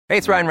Hey,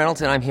 it's Ryan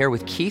Reynolds, and I'm here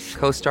with Keith,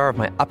 co-star of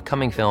my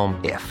upcoming film,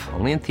 If,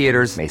 only in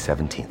theaters May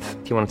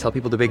 17th. Do you want to tell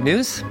people the big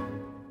news?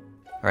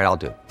 All right, I'll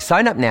do it.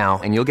 Sign up now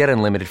and you'll get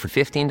unlimited for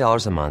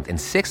 $15 a month and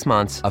 6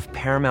 months of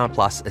Paramount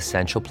Plus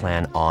Essential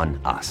Plan on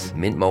us.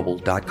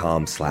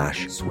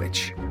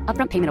 MintMobile.com/switch.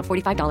 Upfront payment of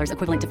 $45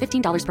 equivalent to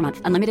 $15 per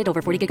month. Unlimited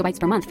over 40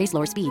 gigabytes per month. Face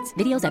lower speeds.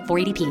 Videos at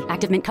 480p.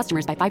 Active Mint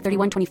customers by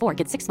 531.24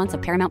 get 6 months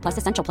of Paramount Plus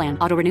Essential Plan.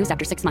 Auto renews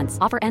after 6 months.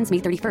 Offer ends May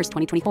 31st,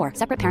 2024.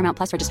 Separate Paramount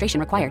Plus registration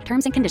required.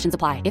 Terms and conditions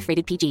apply if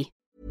rated PG.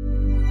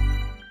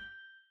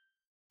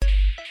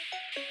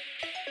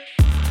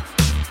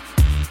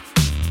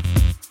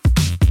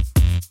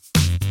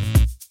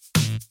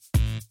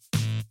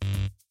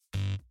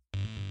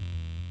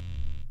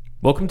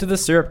 Welcome to the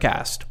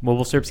Syrupcast,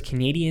 Mobile Syrup's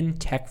Canadian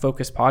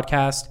tech-focused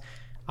podcast.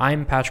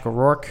 I'm Patrick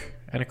O'Rourke,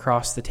 and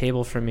across the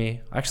table from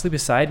me, actually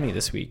beside me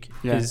this week,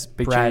 is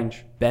Brad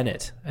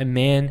Bennett, a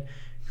man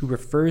who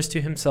refers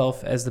to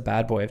himself as the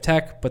bad boy of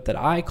tech, but that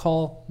I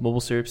call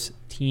Mobile Syrup's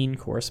teen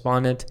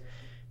correspondent.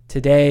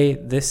 Today,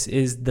 this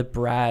is the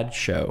Brad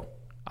Show.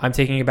 I'm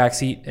taking a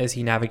backseat as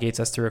he navigates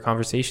us through a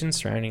conversation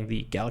surrounding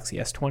the Galaxy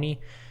S20,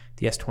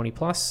 the S20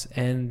 Plus,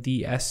 and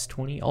the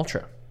S20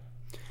 Ultra.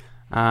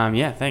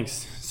 Yeah,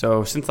 thanks.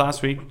 So since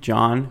last week,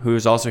 John, who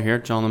is also here,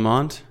 John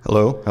Lamont.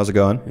 Hello, how's it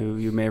going? Who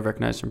you may have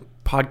recognized from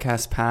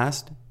podcast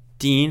past.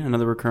 Dean,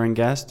 another recurring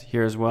guest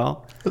here as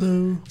well.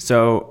 Hello.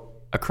 So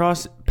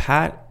across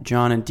Pat,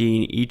 John, and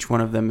Dean, each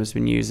one of them has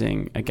been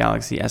using a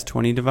Galaxy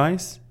S20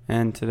 device.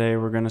 And today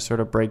we're going to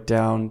sort of break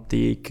down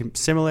the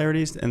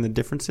similarities and the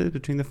differences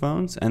between the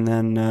phones, and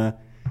then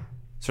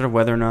sort of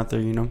whether or not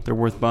they're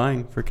worth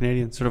buying for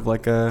Canadians. Sort of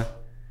like a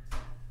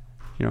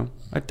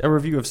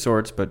review of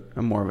sorts, but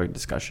a more of a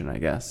discussion, I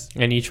guess.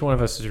 And each one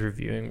of us is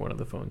reviewing one of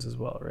the phones as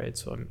well, right?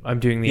 So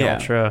I'm doing the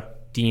Ultra,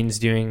 Dean's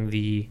doing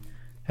the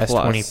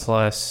S20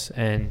 Plus,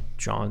 and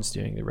John's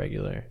doing the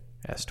regular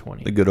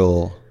S20. The good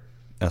old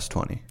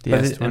S20.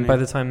 And by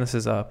the time this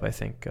is up, I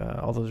think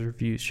all those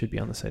reviews should be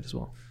on the site as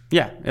well.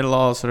 Yeah, it'll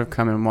all sort of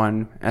come in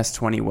one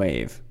S20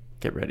 wave.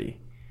 Get ready.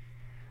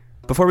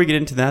 Before we get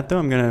into that, though,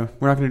 we're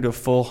not going to do a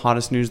full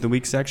hottest news of the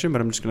week section,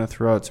 but I'm just going to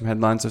throw out some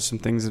headlines of some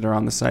things that are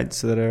on the site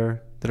that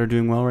are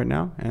doing well right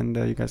now, and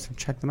you guys can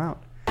check them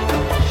out.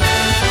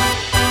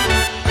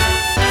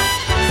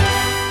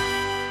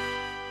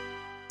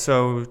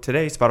 So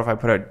today, Spotify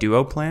put out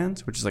Duo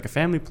plans, which is like a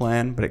family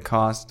plan, but it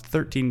costs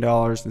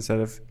 $13 instead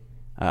of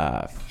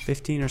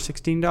 $15 or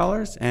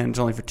 $16, and it's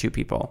only for 2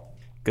 people.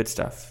 Good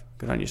stuff.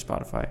 Good on you,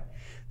 Spotify.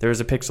 There was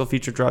a Pixel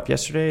feature drop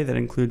yesterday that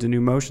includes a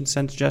new motion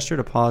sense gesture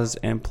to pause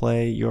and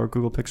play your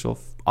Google Pixel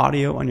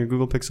audio on your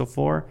Google Pixel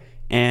 4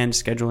 and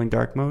scheduling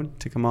dark mode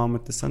to come on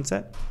with the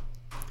sunset.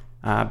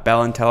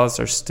 Bell and Telus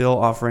are still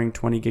offering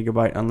 20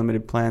 gigabyte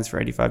unlimited plans for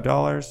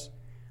 $85.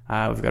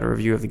 We've got a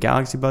review of the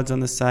Galaxy Buds on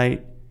the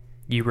site.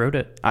 You wrote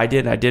it. I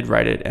did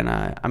write it, and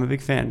I'm a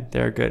big fan.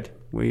 They're good.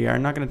 We are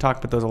not going to talk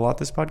about those a lot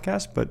this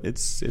podcast, but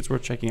it's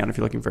worth checking out if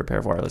you're looking for a pair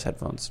of wireless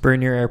headphones.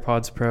 Burn your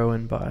AirPods Pro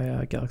and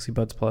buy Galaxy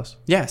Buds Plus.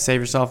 Yeah,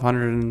 save yourself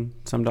 $100 and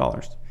some.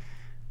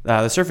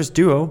 The Surface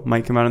Duo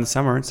might come out in the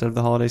summer instead of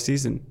the holiday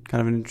season.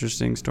 Kind of an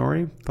interesting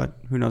story, but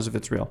who knows if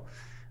it's real.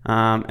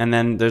 And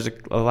then there's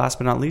last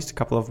but not least, a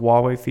couple of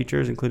Huawei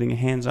features, including a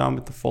hands-on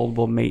with the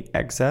foldable Mate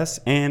XS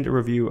and a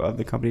review of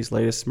the company's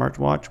latest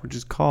smartwatch, which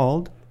is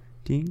called,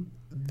 Dean?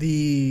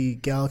 The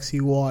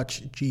Galaxy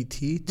Watch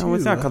GT2. No,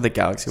 it's not called the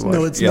Galaxy Watch.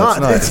 No, it's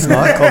not. It's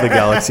not called the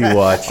Galaxy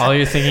Watch. All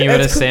you're thinking about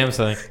is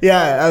Samsung.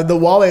 Yeah, the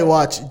Huawei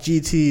Watch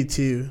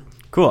GT2.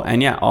 Cool.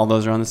 And yeah, all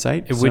those are on the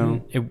site.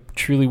 It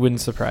truly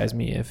wouldn't surprise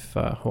me if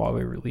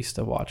Huawei released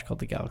a watch called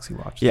the Galaxy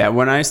Watch. Yeah,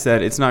 when I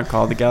said it's not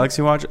called the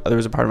Galaxy Watch, there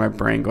was a part of my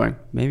brain going,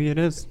 maybe it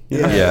is.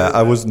 Yeah,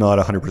 I was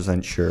not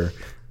 100% sure.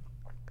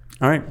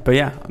 All right, but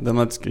yeah, then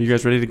are you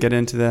guys ready to get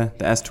into the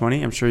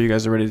S20? I'm sure you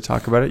guys are ready to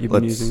talk about it.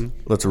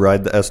 Let's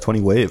ride the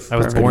S20 wave. I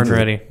was born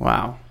ready.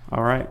 Wow.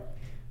 All right.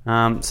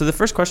 So the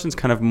first question is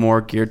kind of more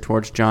geared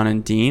towards John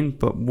and Dean,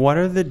 but what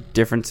are the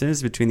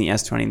differences between the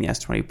S20 and the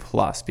S20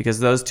 Plus?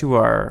 Because those two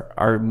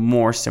are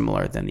more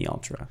similar than the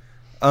Ultra.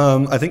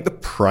 I think the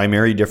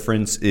primary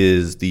difference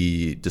is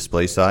the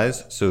display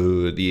size.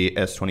 So the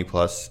S20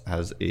 Plus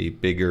has a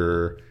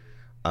bigger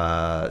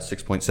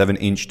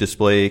 6.7-inch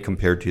display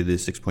compared to the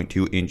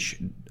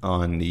 6.2-inch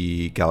on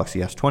the Galaxy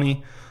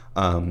S20.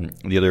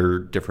 The other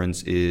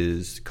difference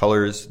is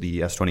colors. The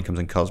S20 comes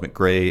in Cosmic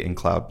Gray and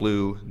Cloud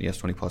Blue. The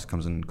S20 Plus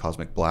comes in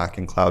Cosmic Black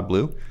and Cloud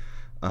Blue.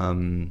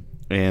 And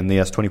the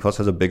S20 Plus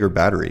has a bigger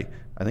battery.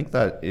 I think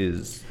that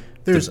is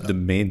the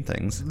main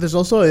things. There's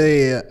also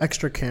a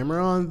extra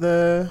camera on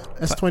the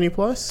S20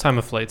 Plus. Time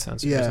of flight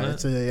sensor, isn't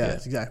it?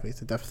 It's exactly.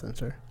 It's a depth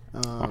sensor.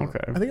 Okay.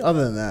 I think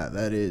other than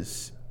that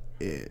is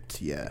it.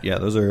 Yeah. Yeah,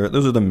 those are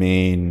the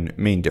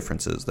main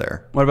differences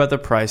there. What about the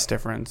price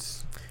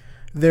difference?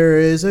 There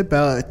is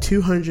about a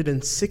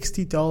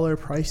 $260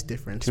 price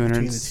difference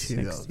between the two.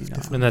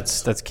 And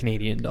that's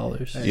Canadian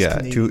dollars. Yeah,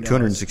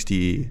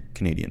 $260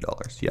 Canadian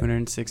dollars. Yeah,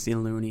 260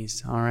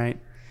 loonies. All right.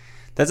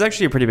 That's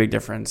actually a pretty big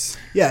difference.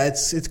 Yeah,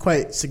 it's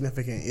quite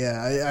significant.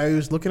 Yeah, I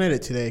was looking at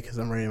it today because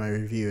I'm writing my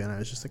review, and I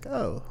was just like,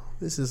 oh,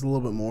 this is a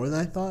little bit more than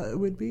I thought it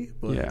would be.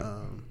 But,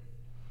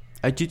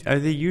 are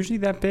they usually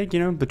that big?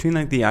 Between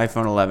like the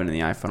iPhone 11 and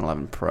the iPhone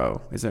 11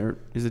 Pro, is it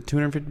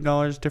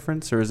 $250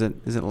 difference, or is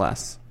it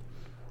less?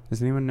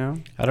 Does anyone know?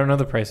 I don't know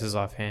the prices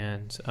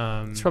offhand.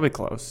 It's probably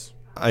close.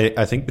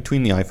 I think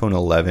between the iPhone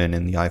 11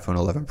 and the iPhone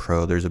 11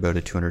 Pro, there's about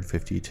a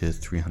 $250 to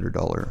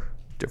 $300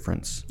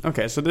 difference.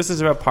 Okay, so this is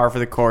about par for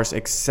the course,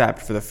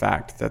 except for the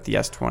fact that the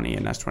S20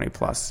 and S20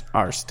 Plus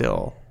are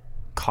still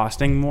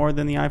costing more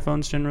than the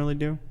iPhones generally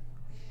do.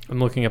 I'm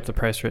looking up the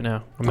price right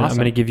now. I'm Awesome.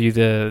 going to give you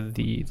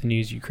the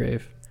news you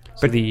crave.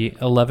 So the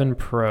 11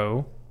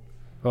 Pro.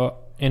 Oh,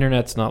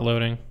 internet's not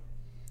loading.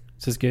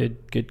 This is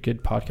good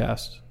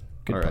podcast.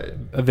 Good. All right.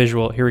 A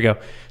visual. Here we go.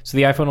 So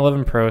the iPhone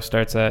 11 Pro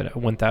starts at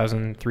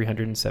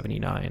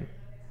 $1,379.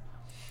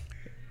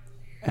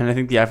 And I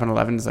think the iPhone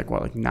 11 is like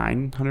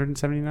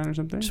 $979 or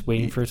something? Just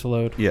waiting for it to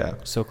load. Yeah.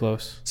 So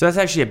close. So that's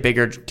actually a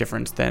bigger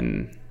difference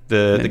than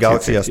the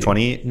Galaxy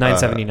 250. S20.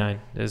 $979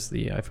 is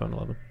the iPhone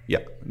 11. Yeah.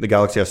 The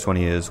Galaxy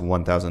S20 is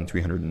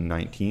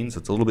 $1,319, so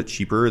it's a little bit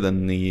cheaper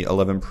than the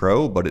 11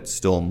 Pro, but it's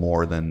still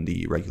more than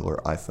the regular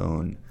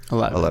iPhone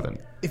 11.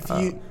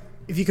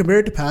 If you compare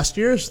it to past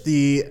years,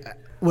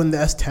 when the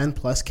S10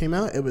 Plus came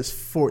out, it was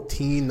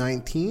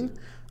 $1,419.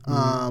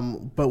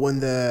 But when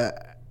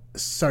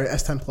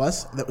S10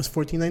 Plus, that was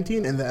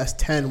 $1,419, and the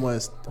S10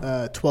 was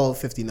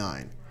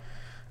 $1,259.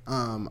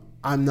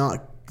 I'm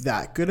not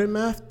that good at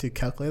math to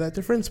calculate that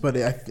difference, but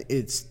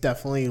it's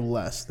definitely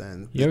less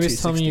than. You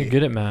always tell me you're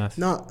good at math.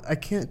 No, I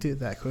can't do it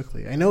that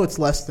quickly. I know it's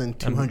less than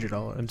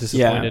 $200. I'm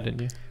disappointed in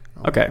you.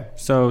 Okay,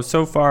 so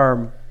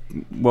far,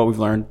 what we've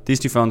learned, these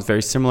two phones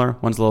very similar.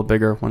 One's a little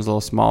bigger, one's a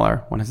little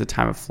smaller. One has a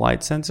time of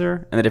flight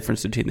sensor, and the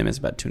difference between them is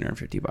about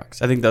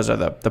 $250. I think those are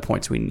the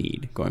points we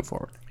need going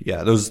forward.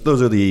 Yeah, those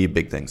are the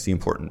big things, the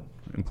important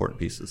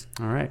pieces.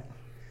 All right.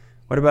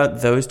 What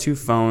about those two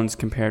phones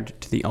compared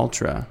to the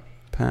Ultra,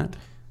 Pat?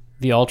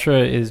 The Ultra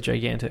is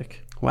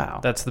gigantic. Wow.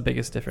 That's the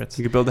biggest difference.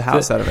 You could build a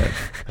house out of it.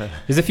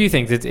 There's a few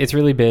things. It's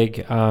really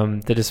big.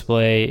 The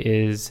display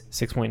is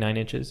 6.9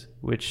 inches,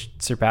 which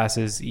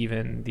surpasses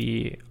even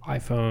the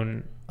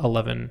iPhone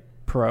 11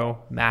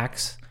 Pro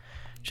Max,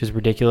 which is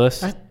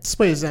ridiculous. That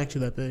display isn't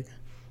actually that big.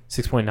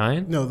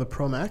 6.9? No, the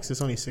Pro Max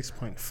is only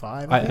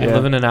 6.5. I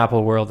live in an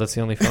Apple world. That's the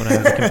only phone I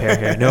have to compare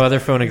here. No other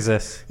phone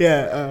exists.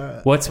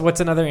 Yeah. What's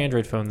another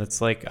Android phone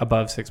that's like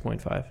above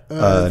 6.5?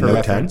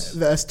 Note 10?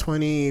 The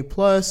S20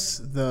 Plus,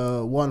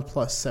 the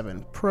OnePlus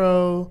 7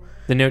 Pro.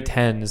 The Note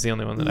 10 is the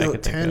only one that I Note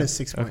could think 10 of. is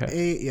 6.8.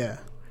 Okay. Yeah.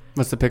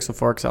 What's the Pixel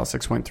 4 XL,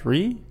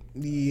 6.3?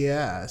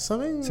 Yeah,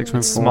 something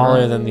 6.4.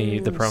 Smaller than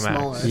the Pro Max.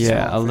 Smaller,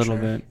 Yeah, smaller a for little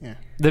sure. bit. Yeah.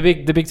 The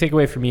big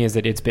takeaway for me is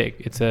that it's big.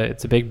 It's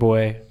a big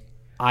boy.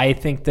 I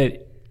think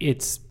that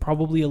it's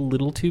probably a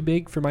little too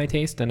big for my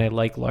taste, and I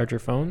like larger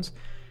phones.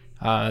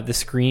 The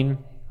screen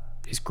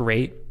is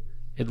great.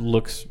 It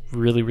looks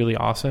really, really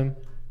awesome,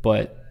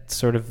 but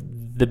sort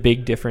of the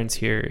big difference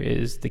here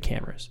is the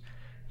cameras.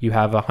 You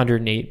have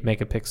 108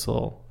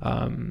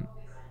 megapixel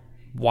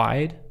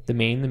wide, the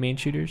main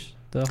shooters,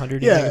 the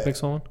 108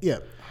 megapixel one. Yeah.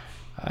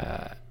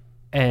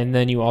 And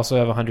then you also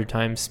have 100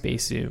 times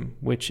space zoom,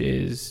 which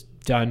is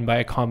done by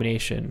a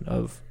combination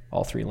of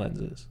all three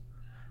lenses.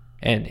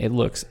 And it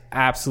looks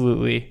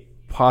absolutely,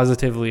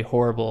 positively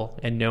horrible,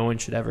 and no one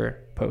should ever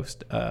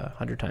post a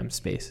 100 times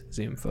space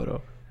zoom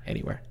photo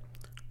anywhere.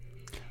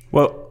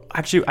 Well,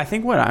 actually, I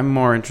think what I'm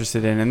more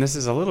interested in, and this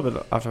is a little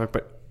bit off topic,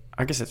 but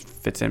I guess it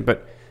fits in,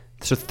 but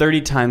so 30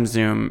 times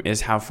zoom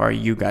is how far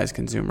you guys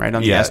can zoom, right?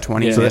 On the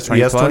S20 and So the the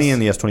S20 Plus? S20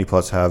 and the S20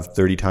 Plus have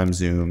 30 times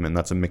zoom, and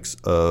that's a mix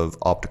of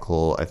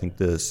optical. I think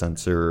the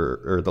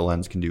sensor or the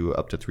lens can do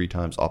up to 3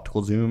 times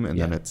optical zoom, and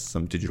then it's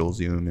some digital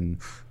zoom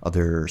and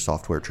other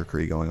software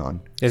trickery going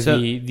on.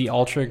 The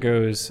Ultra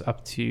goes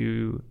up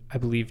to, I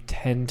believe,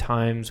 10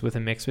 times with a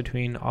mix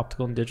between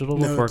optical and digital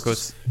before it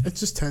goes... It's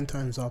just 10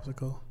 times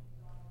optical.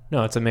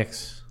 No, it's a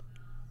mix.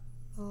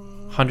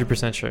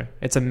 100% sure.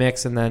 It's a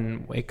mix, and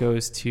then it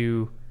goes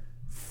to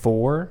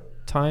 4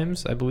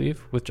 times, I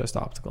believe, with just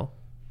optical.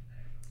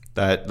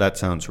 That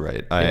sounds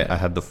right. I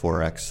had the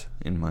 4X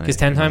in my... Because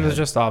 10 times with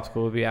just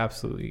optical would be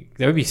absolutely...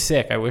 That would be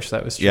sick. I wish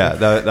that was true. Yeah,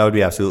 that would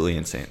be absolutely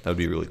insane. That would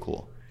be really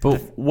cool.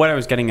 But what I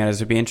was getting at is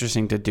it'd be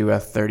interesting to do a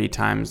 30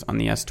 times on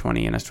the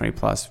S20 and S20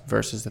 Plus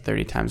versus the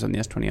 30 times on the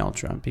S20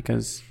 Ultra,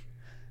 because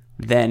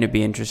then it'd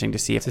be interesting to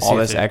see if all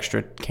this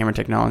extra camera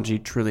technology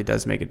truly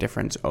does make a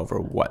difference over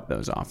what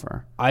those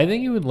offer. I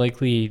think it would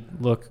likely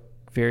look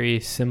very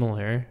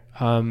similar.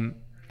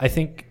 I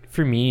think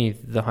for me,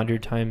 the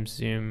 100 times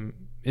zoom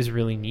is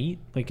really neat.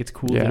 Like, it's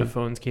cool that a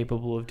phone's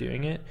capable of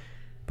doing it.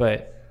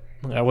 But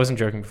I wasn't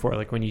joking before.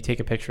 Like, when you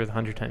take a picture with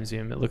 100 times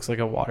zoom, it looks like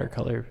a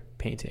watercolor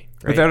painting.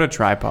 Right? Without a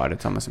tripod,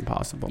 it's almost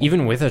impossible.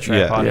 Even with a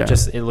tripod, Yeah.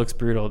 it looks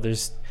brutal.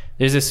 There's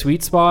a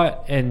sweet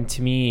spot, and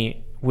to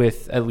me,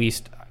 with at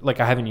least, like,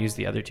 I haven't used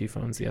the other two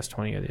phones, the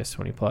S20 or the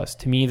S20 Plus.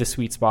 To me, the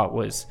sweet spot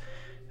was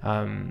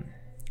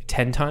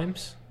 10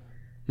 times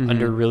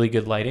under really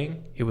good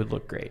lighting. It would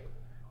look great,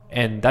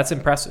 and that's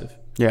impressive.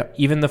 Yeah.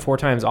 Even the 4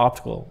 times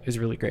optical is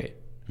really great,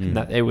 and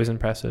that it was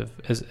impressive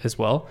as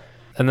well.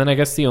 And then I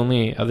guess the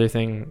only other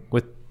thing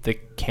with the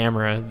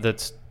camera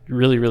that's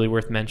really, really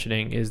worth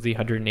mentioning is the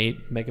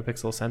 108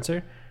 megapixel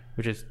sensor,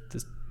 which is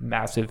this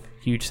massive,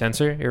 huge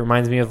sensor. It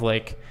reminds me of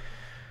like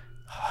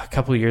a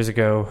couple of years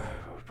ago,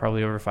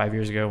 probably over 5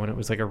 years ago, when it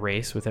was like a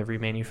race with every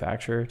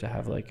manufacturer to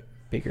have like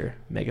bigger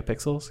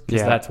megapixels,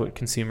 because that's what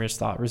consumers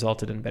thought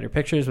resulted in better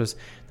pictures. Was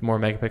the more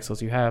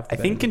megapixels you have, I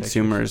think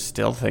consumers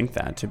still think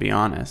that, to be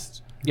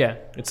honest. Yeah,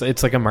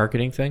 it's like a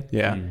marketing thing.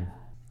 Yeah.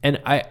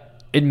 And I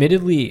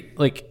admittedly,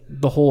 like,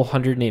 the whole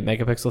 108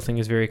 megapixel thing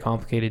is very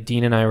complicated.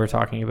 Dean and I were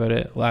talking about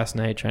it last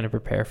night trying to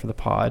prepare for the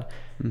pod,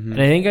 and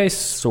I think I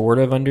sort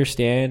of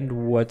understand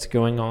what's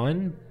going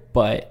on,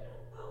 but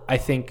I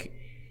think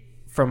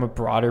from a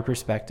broader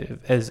perspective,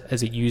 as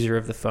a user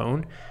of the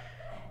phone,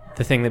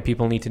 the thing that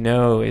people need to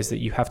know is that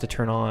you have to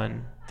turn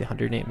on the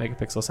 108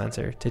 megapixel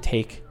sensor to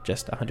take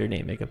just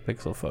 108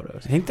 megapixel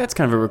photos. I think that's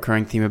kind of a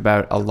recurring theme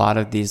about a lot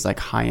of these like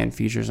high-end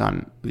features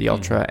on the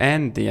Ultra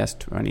and the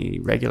S20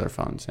 regular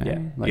phones. Eh? Yeah.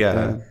 Like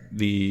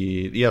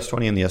the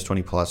S20 and the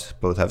S20 Plus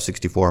both have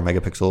 64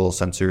 megapixel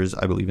sensors,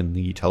 I believe, in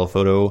the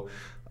telephoto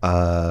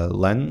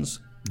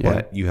lens. Yeah.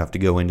 But you have to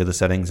go into the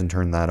settings and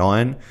turn that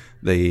on.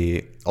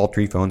 All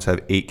three phones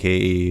have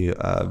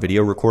 8K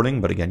video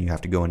recording, but again, you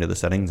have to go into the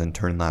settings and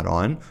turn that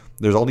on.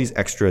 There's all these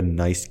extra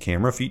nice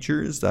camera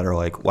features that are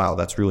like, wow,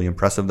 that's really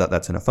impressive that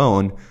that's in a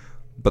phone,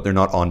 but they're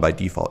not on by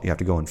default. You have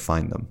to go and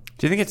find them.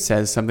 Do you think it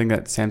says something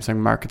that Samsung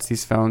markets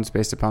these phones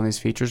based upon these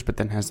features, but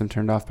then has them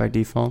turned off by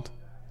default?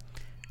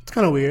 It's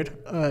kind of weird.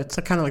 It's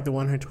kind of like the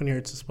 120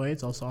 hertz display.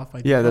 It's also off by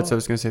default. Yeah, that's what I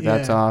was going to say.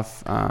 That's Yeah.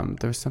 off.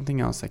 There was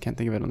something else. I can't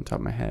think of it on the top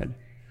of my head.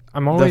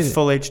 I'm always The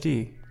full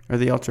HD or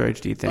the Ultra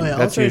HD thing. Oh, yeah,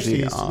 That's Ultra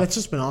usually HD, off. that's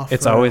just been off.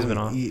 It's for always been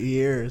off.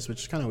 Years,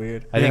 which is kind of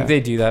weird. I think Yeah. they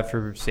do that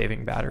for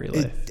saving battery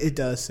life. It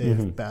does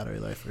save battery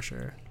life for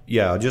sure.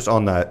 Yeah, just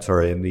on that,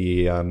 sorry,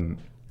 the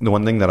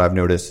one thing that I've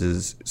noticed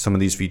is some of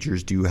these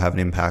features do have an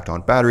impact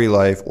on battery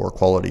life or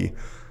quality.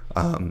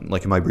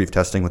 Like in my brief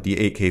testing with the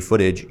 8K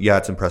footage, yeah,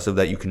 it's impressive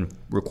that you can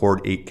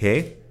record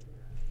 8K.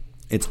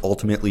 It's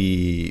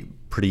ultimately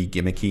pretty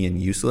gimmicky and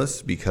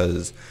useless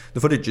because the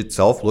footage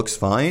itself looks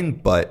fine,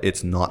 but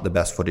it's not the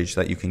best footage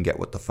that you can get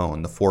with the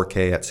phone. The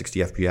 4K at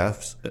 60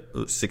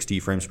 FPS, 60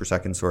 frames per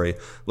second,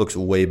 looks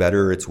way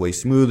better. It's way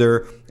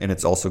smoother, and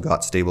it's also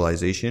got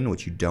stabilization,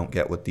 which you don't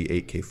get with the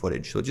 8K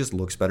footage. So it just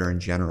looks better in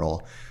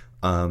general.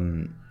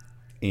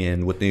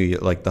 And with the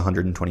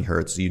 120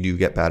 hertz, you do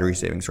get battery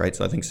savings, right?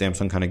 So I think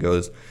Samsung kind of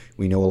goes,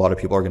 we know a lot of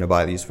people are going to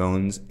buy these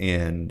phones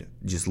and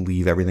just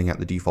leave everything at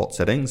the default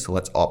settings. So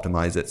let's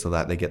optimize it so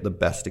that they get the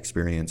best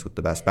experience with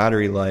the best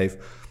battery life,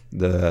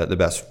 the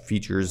best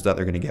features that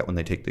they're going to get when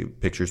they take the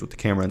pictures with the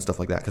camera and stuff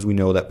like that. Because we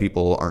know that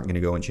people aren't going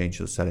to go and change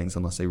those settings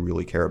unless they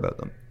really care about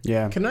them.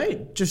 Yeah. Can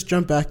I just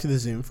jump back to the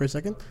zoom for a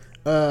second?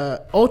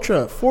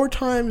 Ultra, 4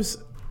 times,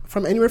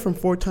 from anywhere from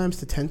 4 times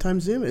to 10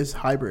 times zoom is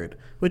hybrid,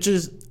 which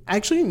is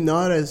actually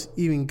not as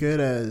even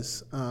good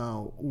as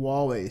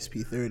Huawei's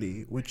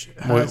P30, which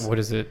has... What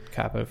does it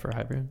cap out for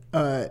hybrid?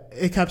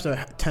 It caps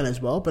at 10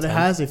 as well, but 10? It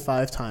has a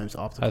 5 times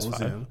optical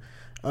zoom.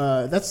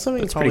 That's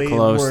something That's probably pretty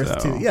close,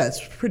 worth though. Yeah,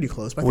 it's pretty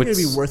close. But I think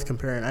it'd be worth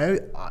comparing.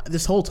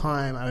 This whole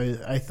time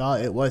I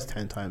thought it was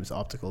 10 times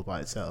optical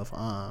by itself,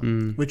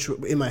 which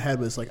in my head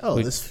was like,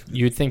 this.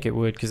 You would think it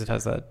would because it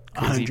has that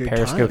crazy 100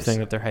 periscope times. thing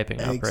that they're hyping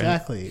up,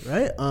 Exactly,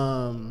 right?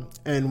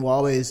 And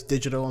Huawei's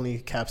digital only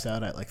caps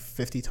out at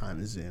 50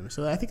 times zoom.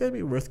 So I think that'd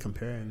be worth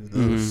comparing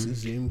those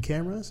zoom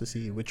cameras to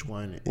see which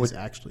one is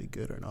actually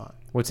good or not.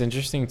 What's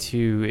interesting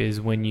too is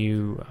when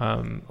you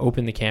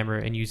open the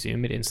camera and you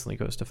zoom, it instantly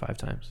goes to 5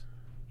 times.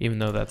 Even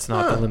though that's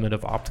not the limit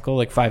of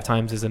optical, 5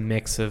 times is a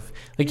mix of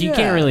you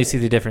can't really see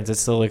the difference. It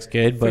still looks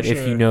good, but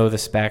if you know the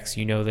specs,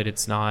 you know that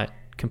it's not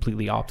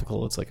completely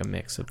optical. It's like a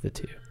mix of the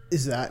two.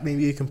 Is that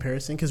maybe a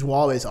comparison? Because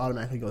Huawei's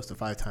automatically goes to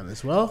 5 times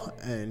as well,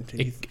 and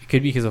It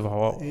could be because of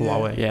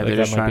Huawei. Yeah, they're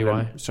just trying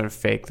to sort of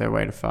fake their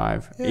way to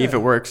 5. Yeah. If it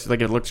works,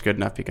 it looks good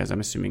enough because I'm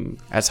assuming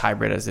as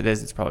hybrid as it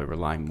is, it's probably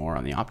relying more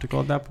on the optical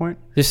at that point.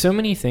 There's so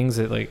many things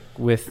that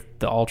with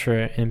the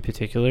Ultra in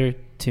particular,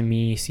 to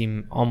me,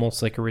 seem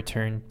almost like a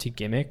return to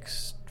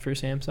gimmicks for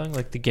Samsung,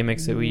 like the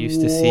gimmicks that we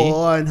used to see.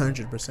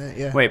 100%,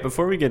 yeah. Wait,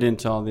 before we get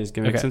into all these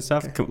gimmicks and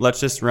stuff, let's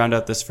just round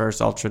out this first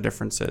Ultra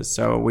differences.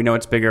 So we know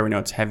it's bigger, we know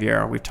it's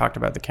heavier. We've talked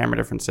about the camera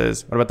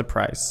differences. What about the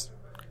price?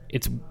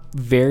 It's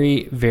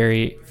very,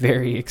 very,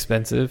 very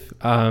expensive.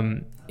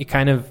 It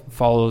kind of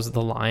follows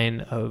the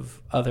line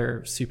of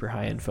other super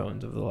high-end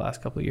phones over the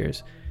last couple of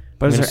years.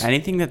 But is there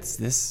anything that's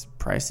this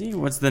pricey?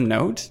 What's the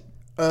Note?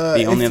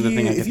 The only other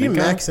thing I can think of? If you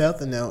max out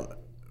the Note,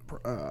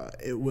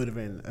 it would have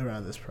been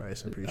around this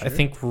price, I'm pretty sure. I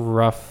think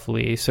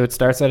roughly. So it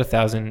starts at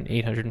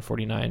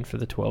 $1,849 for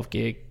the 12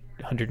 gig,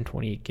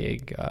 128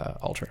 gig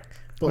Ultra.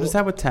 What is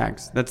that with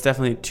tax? That's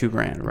definitely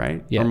 $2,000,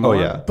 right? Yeah. Or more? Oh,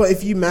 yeah. But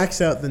if you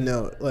max out the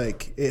Note,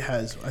 it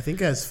has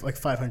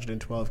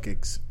 512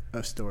 gigs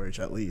of storage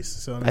at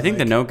least. So I think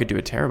the Note could do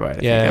a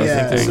terabyte. Yeah,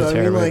 yeah. I think So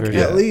there's a terabyte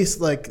version. at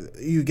least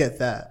you get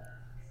that.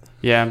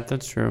 Yeah,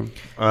 that's true.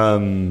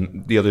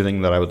 The other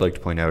thing that I would like to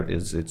point out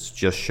is it's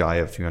just shy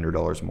of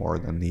 $300 more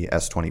than the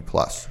S20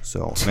 Plus.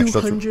 So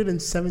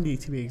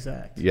 $270 to be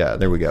exact. Yeah,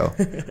 there we go.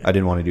 I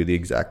didn't want to do the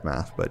exact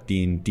math, but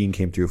Dean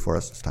came through for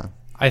us this time.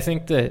 I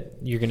think that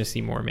you're going to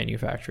see more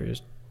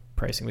manufacturers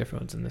pricing their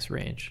phones in this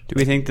range. Do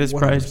we think this 100%.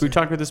 price? We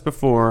talked about this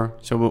before,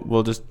 so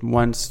we'll just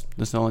once.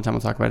 This is the only time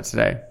we'll talk about it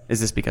today. Is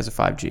this because of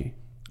 5G?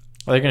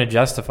 Well, they're going to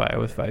justify it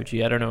with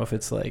 5G. I don't know if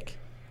it's like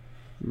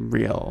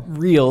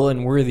real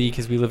and worthy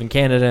because we live in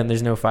Canada and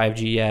there's no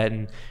 5G yet,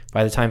 and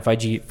by the time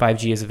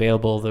 5G is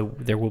available,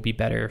 there will be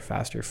better,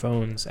 faster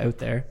phones out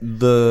there.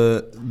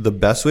 The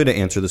best way to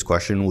answer this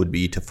question would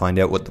be to find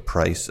out what the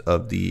price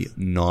of the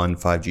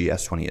non-5G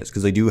S20 is,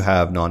 because they do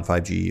have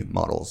non-5G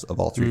models of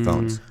all three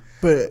phones.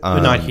 But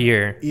not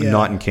here. Yeah.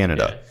 Not in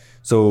Canada. Yeah.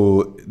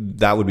 So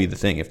that would be the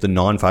thing. If the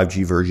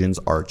non-5G versions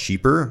are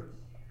cheaper,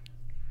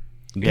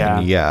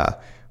 then yeah.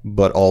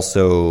 But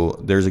also,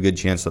 there's a good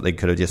chance that they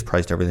could have just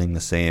priced everything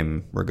the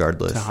same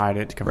regardless. To hide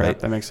it, to cover it up.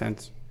 That makes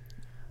sense.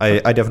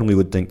 I definitely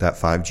would think that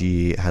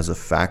 5G has a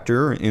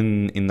factor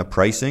in the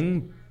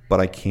pricing, but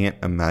I can't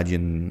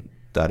imagine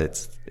that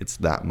it's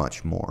that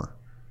much more.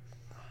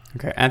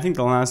 Okay, I think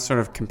the last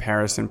sort of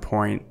comparison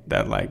point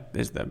that like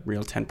is the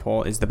real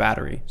tentpole is the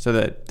battery. So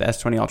the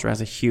S20 Ultra has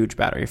a huge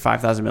battery,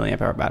 5,000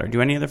 milliamp hour battery. Do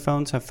any other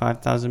phones have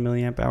 5,000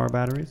 milliamp hour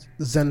batteries?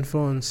 The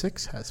Zenfone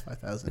 6 has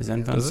 5,000. The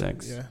Zenfone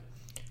 6? Yeah.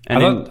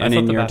 And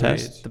in your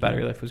test? The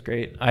battery life was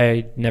great.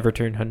 I never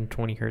turned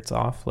 120 hertz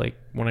off. Like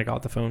when I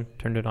got the phone,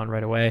 turned it on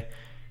right away.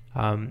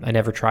 I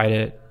never tried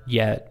it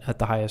yet at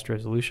the highest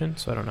resolution,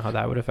 so I don't know how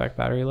that would affect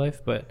battery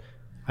life, but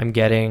I'm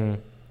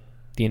getting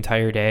the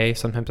entire day.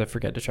 Sometimes I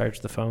forget to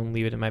charge the phone,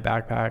 leave it in my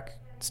backpack,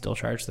 still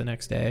charge the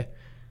next day.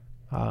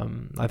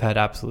 I've had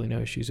absolutely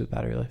no issues with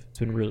battery life. It's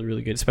been really,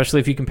 really good, especially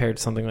if you compare it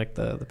to something like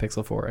the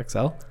Pixel 4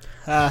 XL.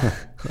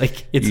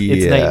 Like it's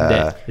night and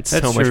day. It's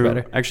That's so much true.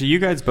 better. Actually, you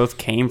guys both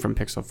came from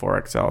Pixel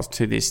 4 XLs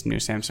to these new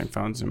Samsung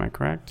phones. Am I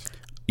correct?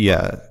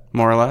 Yeah.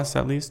 More or less,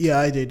 at least? Yeah,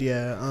 I did,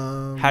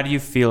 yeah. How do you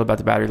feel about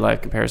the battery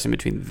life comparison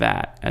between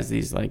that as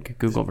these like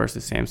Google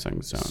versus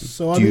Samsung zones?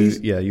 So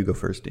you go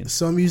first, Dean.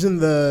 So I'm using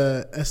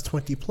the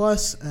S20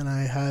 Plus, and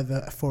I had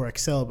the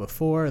 4XL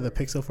before, the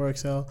Pixel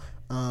 4XL.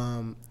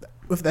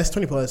 With the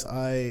S20 Plus,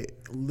 I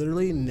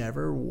literally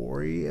never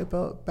worry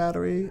about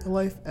battery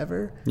life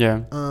ever.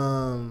 Yeah.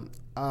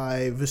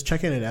 I was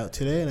checking it out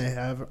today, and I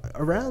have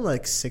around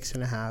like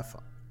 6.5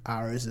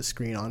 hours of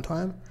screen on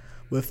time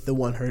with the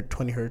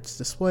 120 hertz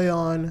display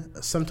on.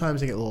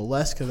 Sometimes I get a little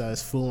less because I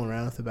was fooling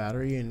around with the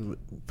battery and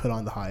put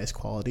on the highest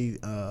quality,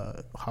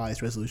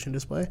 highest resolution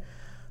display.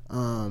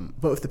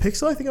 But with the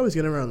Pixel, I think I was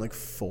getting around like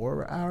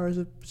 4 hours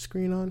of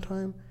screen on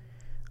time.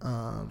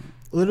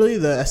 Literally,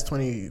 the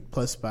S20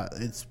 Plus,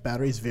 its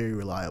battery is very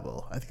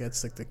reliable. I think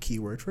that's like the key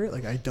word for it.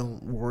 Like I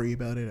don't worry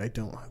about it. I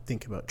don't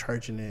think about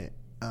charging it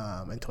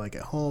until I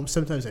get home.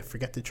 Sometimes I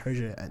forget to charge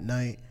it at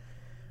night,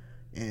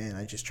 and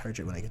I just charge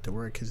it when I get to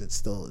work because it's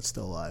still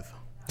alive.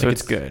 So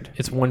it's good.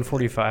 It's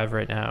 145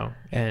 right now,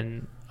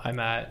 and I'm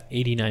at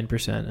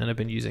 89%, and I've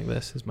been using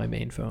this as my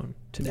main phone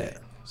today. Yeah.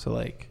 So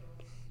like,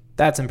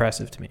 that's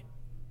impressive to me.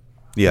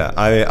 Yeah,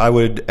 I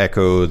would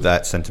echo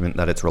that sentiment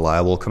that it's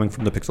reliable. Coming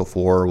from the Pixel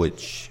 4,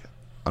 which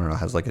I don't know,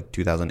 has like a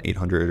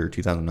 2,800 or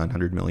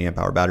 2,900 milliamp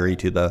hour battery,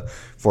 to the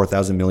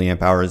 4,000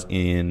 milliamp hours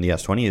in the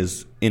S20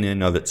 is in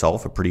and of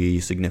itself a pretty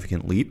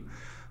significant leap.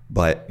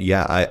 But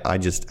yeah, I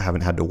just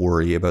haven't had to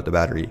worry about the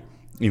battery.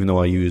 Even though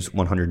I use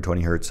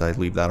 120 hertz, I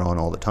leave that on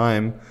all the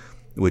time,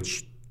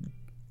 which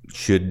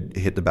should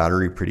hit the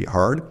battery pretty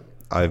hard.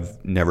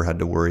 I've never had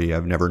to worry.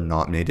 I've never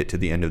not made it to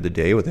the end of the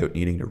day without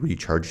needing to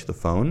recharge the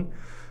phone.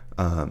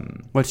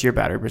 What's your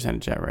battery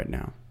percentage at right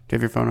now? Do you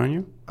have your phone on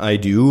you? I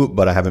do,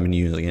 but I haven't been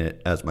using it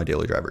as my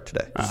daily driver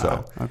today,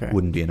 so okay.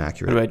 Wouldn't be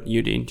inaccurate. What about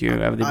you, Dean? Do you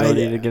have the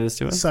ability to give this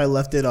to us? So I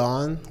left it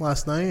on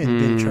last night and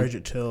didn't charge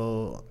it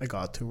till I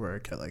got to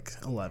work at like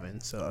 11.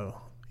 So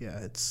yeah,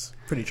 it's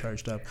pretty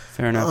charged up.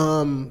 Fair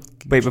enough.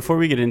 Wait, before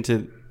we get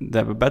into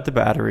about the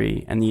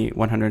battery and the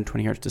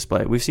 120 hertz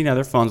display, we've seen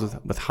other phones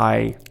with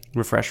high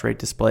refresh rate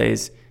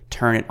displays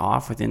turn it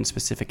off within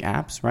specific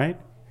apps, right?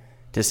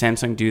 Does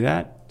Samsung do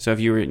that? So if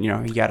you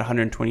got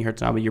 120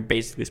 hertz on, but you're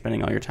basically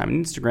spending all your time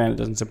on Instagram, it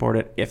doesn't support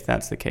it. If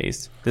that's the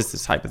case, this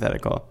is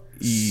hypothetical.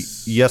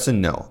 Yes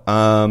and no.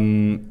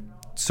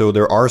 So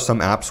there are some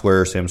apps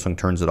where Samsung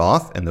turns it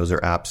off, and those are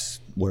apps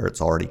where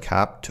it's already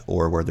capped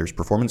or where there's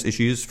performance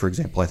issues. For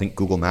example, I think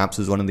Google Maps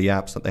is one of the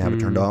apps that they have it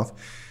turned off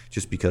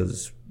just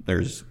because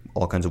there's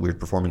all kinds of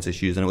weird performance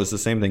issues. And it was the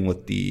same thing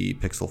with the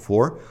Pixel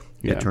 4.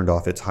 It turned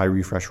off its high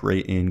refresh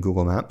rate in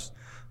Google Maps.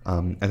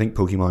 I think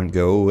Pokemon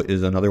Go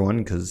is another one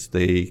because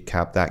they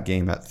cap that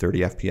game at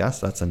 30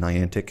 FPS. That's a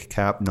Niantic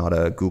cap, not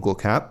a Google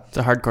cap. It's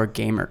a hardcore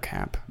gamer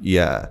cap.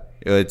 Yeah,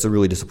 it's a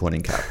really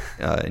disappointing cap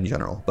in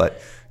general.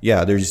 But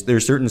yeah,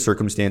 there's certain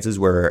circumstances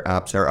where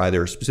apps are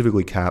either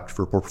specifically capped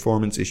for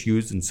performance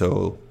issues, and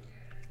so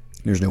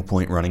there's no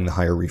point running the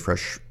higher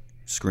refresh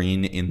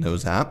screen in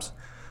those apps.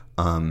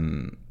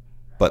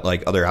 But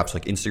like other apps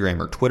like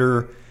Instagram or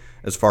Twitter,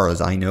 as far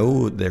as I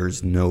know,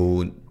 there's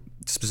no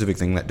specific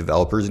thing that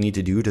developers need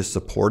to do to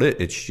support it.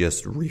 It's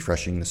just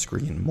refreshing the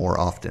screen more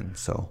often.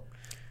 So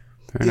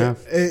fair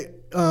enough.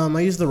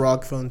 I use the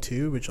ROG Phone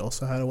 2, which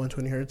also had a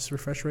 120 hertz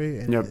refresh rate,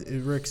 and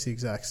it works the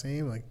exact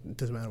same. Like, it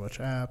doesn't matter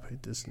which app,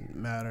 it doesn't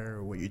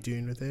matter what you're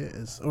doing with it.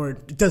 Or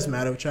it does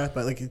matter which app,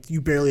 but like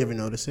you barely ever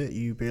notice it.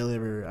 You barely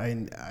ever.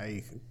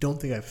 I don't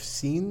think I've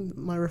seen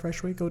my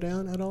refresh rate go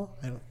down at all.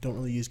 I don't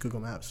really use Google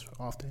Maps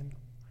often,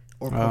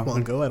 or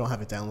Pokemon Go. I don't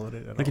have it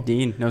downloaded at all. Look at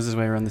Dean, knows his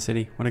way around the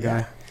city. What a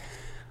guy.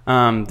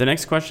 The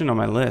next question on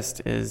my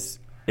list is,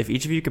 if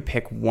each of you could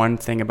pick one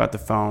thing about the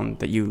phone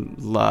that you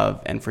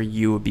love and for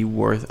you would be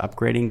worth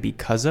upgrading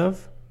because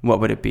of,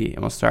 what would it be?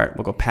 And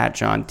we'll go Pat,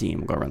 John, Dean.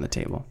 We'll go around the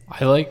table.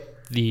 I like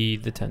the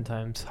 10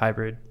 times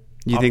hybrid.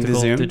 You think the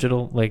zoom?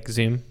 Digital, like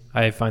zoom.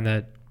 I find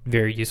that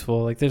very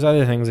useful. Like, there's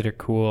other things that are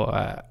cool.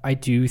 I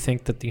do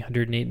think that the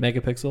 108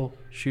 megapixel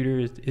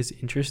shooter is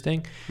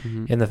interesting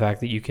in the fact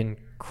that you can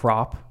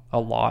crop a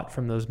lot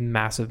from those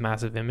massive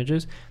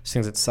images. There's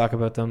things that suck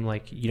about them,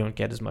 like you don't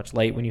get as much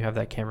light when you have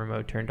that camera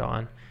mode turned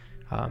on.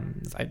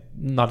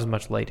 Not as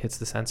much light hits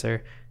the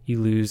sensor. You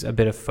lose a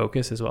bit of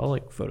focus as well,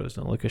 like photos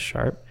don't look as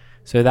sharp.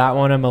 So that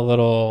one I'm a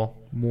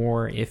little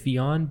more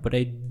iffy on, but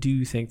I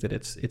do think that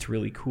it's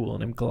really cool,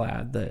 and I'm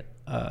glad that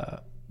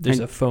there's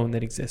a phone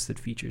that exists that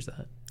features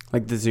that.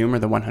 Like the zoom or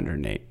the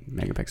 108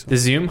 megapixel? The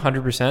zoom,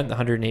 100%. The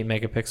 108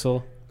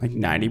 megapixel, like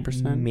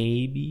 90%?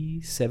 Maybe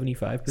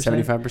 75%.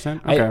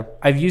 75%? Okay.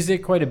 I've used it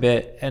quite a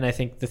bit, and I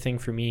think the thing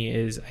for me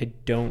is I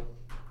don't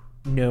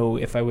know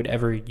if I would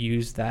ever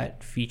use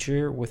that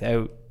feature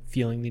without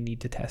feeling the need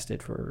to test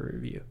it for a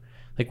review.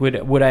 Like,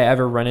 would I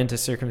ever run into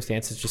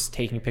circumstances just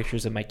taking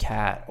pictures of my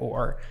cat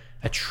or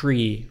a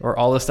tree or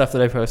all the stuff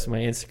that I post on my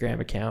Instagram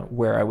account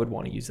where I would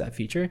want to use that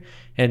feature?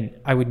 And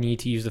I would need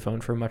to use the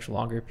phone for a much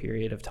longer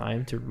period of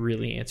time to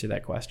really answer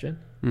that question.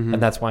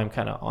 And that's why I'm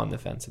kind of on the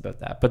fence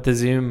about that. But the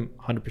zoom,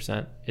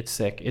 100%, it's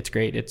sick. It's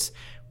great. It's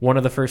one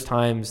of the first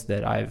times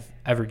that I've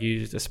ever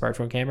used a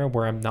smartphone camera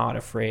where I'm not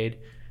afraid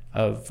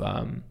of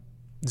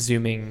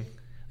zooming.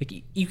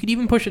 Like, you could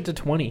even push it to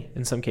 20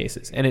 in some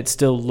cases and it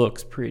still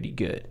looks pretty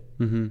good.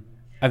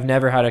 I've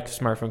never had a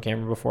smartphone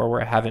camera before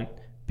where I haven't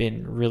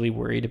been really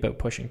worried about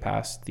pushing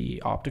past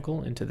the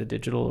optical into the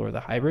digital or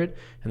the hybrid,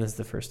 and this is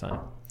the first time.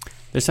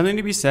 There's something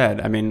to be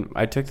said. I mean,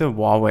 I took the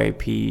Huawei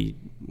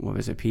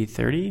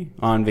P30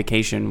 on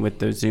vacation with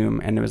the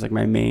zoom, and it was like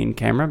my main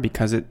camera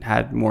because it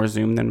had more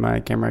zoom than my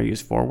camera I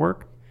use for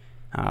work,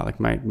 like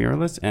my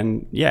mirrorless.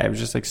 And yeah, it was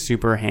just like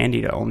super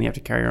handy to only have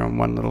to carry around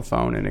one little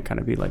phone and it kind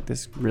of be like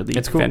this really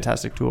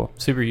fantastic tool.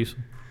 Super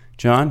useful.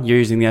 John, you're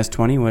using the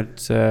S20.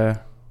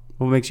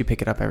 What makes you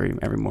pick it up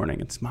every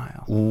morning and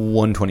smile?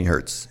 120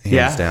 hertz,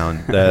 hands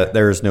down.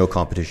 There is no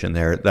competition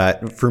there.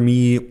 That, for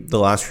me, the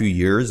last few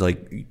years,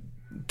 like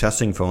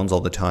testing phones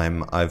all the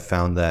time, I've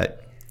found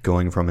that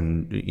going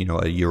from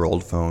a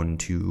year-old phone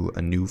to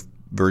a new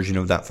version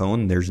of that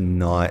phone, there's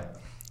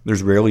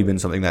rarely been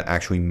something that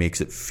actually makes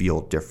it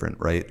feel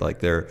different, right? Like,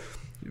 their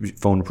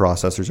phone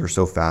processors are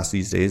so fast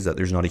these days that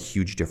there's not a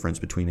huge difference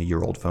between a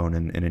year-old phone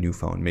and a new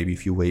phone. Maybe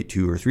if you wait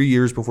 2 or 3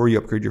 years before you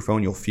upgrade your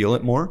phone, you'll feel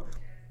it more.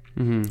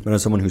 But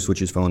as someone who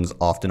switches phones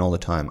often all the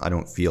time, I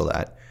don't feel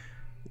that.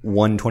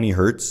 120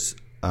 hertz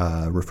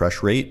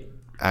refresh rate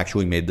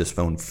actually made this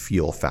phone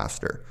feel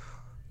faster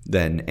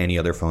than any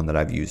other phone that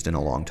I've used in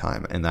a long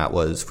time. And that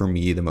was, for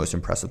me, the most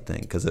impressive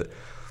thing, because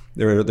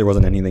there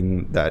wasn't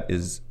anything that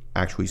is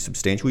actually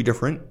substantially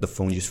different. The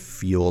phone just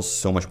feels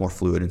so much more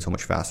fluid and so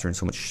much faster and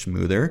so much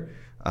smoother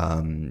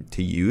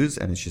to use,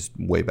 and it's just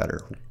way better.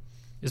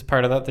 Is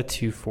part of that the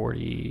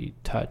 240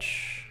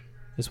 touch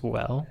as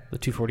well? The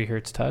 240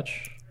 hertz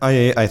touch?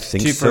 I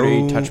think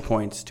 240 so. touch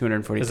points,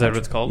 240. Is that what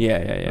it's called?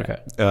 Yeah.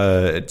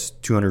 Okay. It's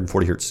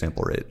 240 hertz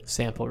sample rate.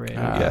 Sample rate.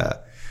 Yeah,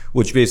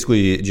 which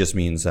basically just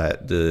means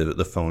that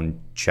the phone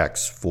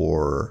checks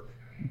for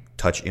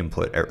touch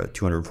input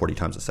 240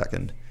 times a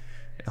second,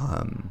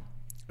 and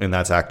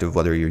that's active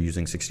whether you're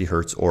using 60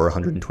 hertz or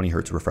 120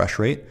 hertz refresh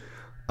rate.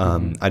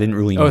 I didn't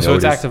really. Oh, so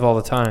it's active all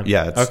the time.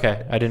 Yeah.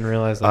 Okay, I didn't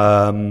realize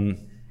that.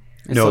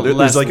 No,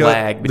 there's like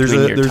lag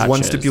between your touches.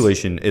 One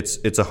stipulation. It's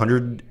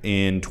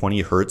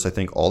 120 hertz, I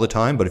think, all the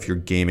time. But if you're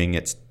gaming,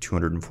 it's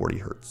 240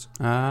 hertz.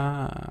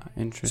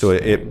 Interesting. So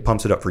it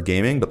pumps it up for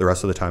gaming, but the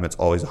rest of the time it's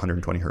always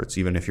 120 hertz,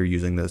 even if you're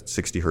using the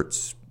 60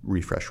 hertz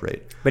refresh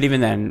rate. But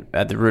even then,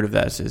 at the root of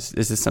that is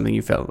this something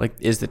you felt like?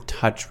 Is the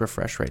touch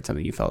refresh rate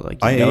something you felt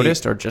like you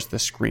noticed, or just the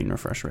screen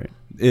refresh rate?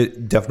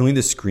 Definitely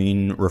the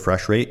screen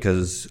refresh rate,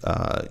 because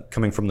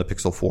coming from the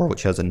Pixel 4,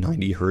 which has a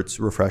 90 hertz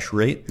refresh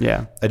rate,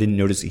 I didn't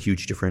notice a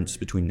huge difference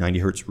between 90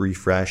 hertz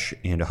refresh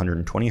and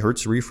 120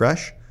 hertz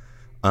refresh.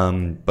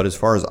 But as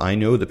far as I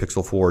know, the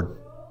Pixel 4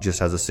 just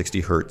has a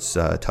 60 hertz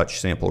touch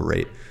sample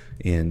rate,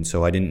 and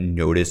so I didn't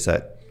notice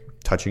that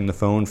touching the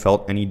phone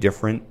felt any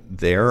different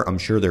there. I'm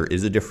sure there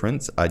is a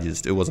difference.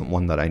 It wasn't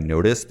one that I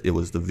noticed. It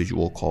was the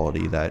visual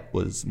quality that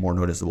was more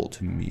noticeable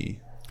to me.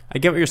 I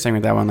get what you're saying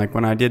with that one. Like,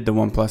 when I did the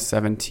OnePlus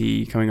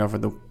 7T coming over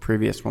the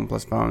previous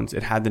OnePlus phones,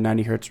 it had the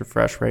 90 hertz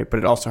refresh rate, but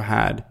it also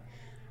had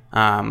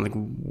like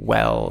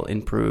well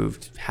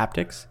improved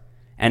haptics.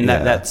 And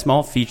that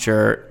small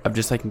feature of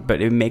just like,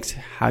 but it makes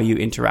how you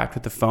interact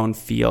with the phone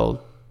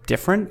feel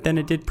different than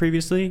it did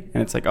previously.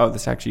 And it's like, oh,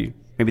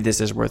 maybe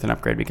this is worth an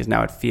upgrade because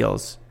now it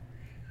feels,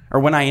 or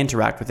when I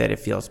interact with it, it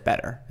feels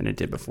better than it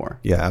did before.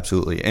 Yeah,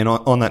 absolutely. And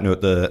on that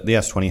note, the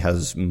S20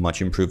 has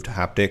much improved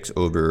haptics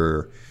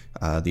over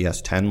the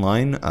S10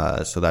 line.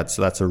 So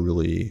that's a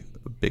really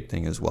big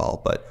thing as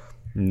well, but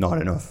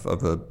not enough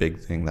of a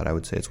big thing that I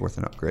would say it's worth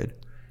an upgrade.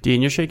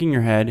 Dean, you're shaking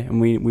your head,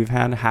 and we've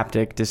had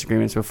haptic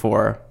disagreements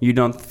before. You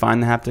don't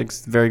find the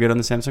haptics very good on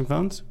the Samsung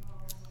phones?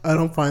 I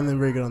don't find them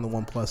very good on the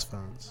OnePlus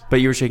phones.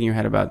 But you were shaking your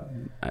head about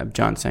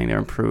John saying they're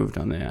improved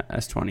on the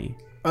S20.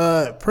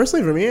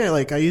 Personally, for me,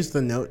 I use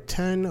the Note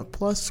 10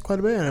 Plus quite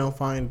a bit, and I don't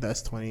find the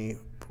S20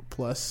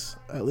 Plus,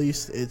 at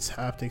least its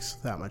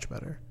haptics that much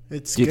better.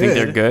 It's Do you think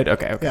they're good?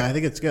 Okay. Yeah, I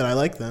think it's good. I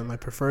like them. I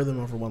prefer them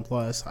over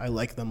OnePlus. I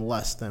like them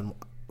less than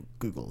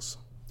Google's.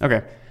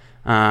 Okay.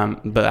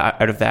 But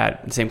out of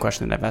that, same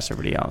question that I've asked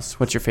everybody else.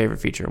 What's your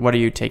favorite feature? What are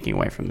you taking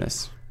away from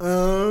this?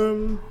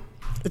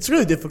 It's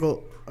really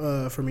difficult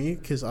for me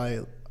because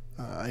one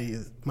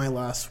of my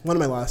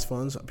last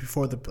phones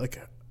before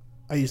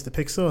I used the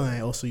Pixel and I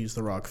also used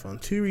the ROG Phone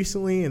 2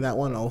 recently, and that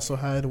one also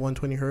had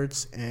 120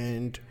 hertz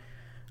and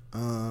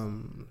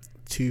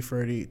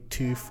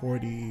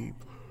 240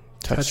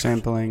 touch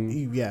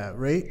sampling. Yeah,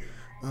 right.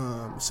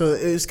 So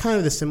it was kind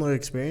of the similar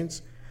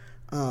experience.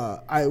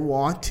 I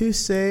want to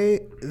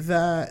say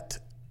that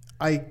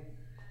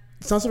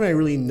it's not something I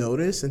really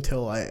notice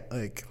until I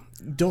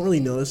don't really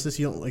notice this.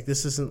 You don't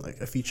this isn't like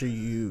a feature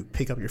you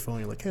pick up your phone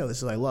and you're like, hey, this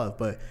is what I love.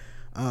 But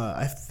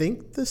I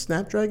think the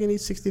Snapdragon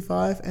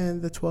 865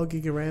 and the 12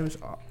 gig of RAM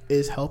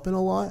is helping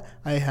a lot.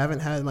 I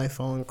haven't had my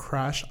phone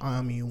crash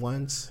on me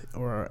once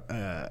or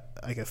a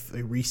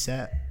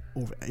reset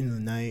over in the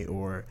night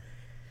or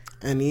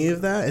any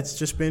of that. It's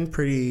just been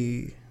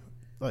pretty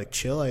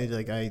chill.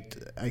 I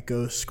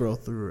go scroll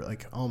through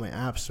all my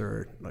apps,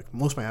 or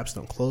most of my apps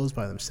don't close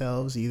by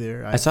themselves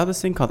either. I saw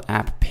this thing called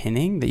app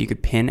pinning that you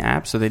could pin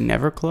apps so they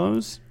never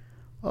close.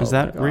 Is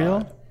that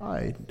real?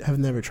 I have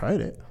never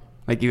tried it.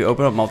 You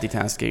open up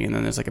multitasking and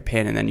then there's a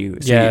pin and then you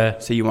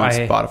want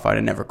Spotify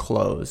to never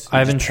close. I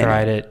haven't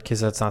tried it because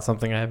that's not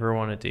something I ever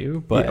want to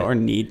do, but or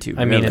need to.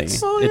 I mean, it's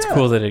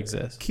cool that it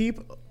exists. Keep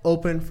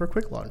open for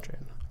quick launching.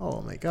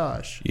 Oh my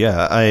gosh.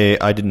 Yeah,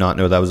 I did not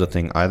know that was a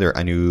thing either.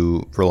 I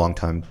knew for a long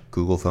time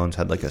Google phones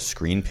had a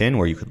screen pin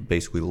where you could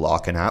basically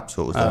lock an app,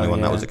 so it was the only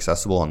one that was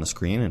accessible on the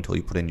screen until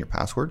you put in your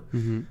password.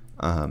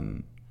 Mm-hmm.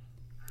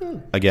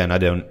 Again, I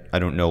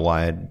don't know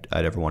why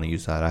I'd ever want to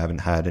use that. I haven't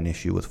had an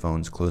issue with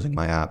phones closing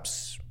my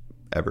apps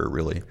ever,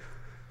 really.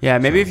 Yeah,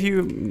 maybe if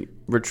you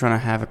were trying to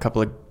have a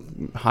couple of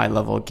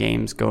high-level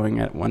games going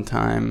at one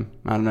time.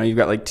 I don't know. You've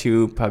got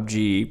 2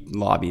 PUBG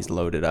lobbies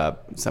loaded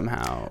up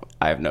somehow.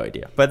 I have no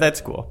idea, but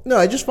that's cool. No,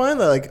 I just find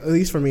that at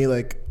least for me,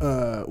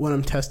 when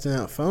I'm testing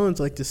out phones,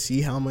 to see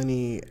how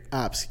many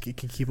apps you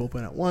can keep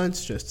open at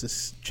once, just to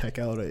check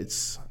out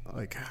its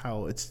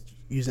how it's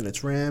using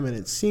its RAM, and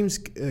it seems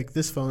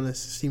this phone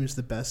seems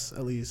the best,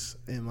 at least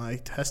in my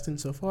testing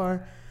so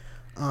far.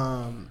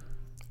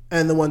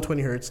 And the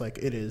 120 hertz,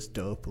 it is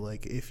dope.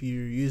 If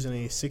you're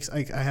using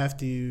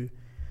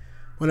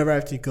whenever I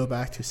have to go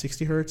back to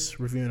 60 hertz,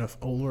 reviewing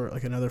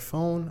another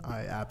phone,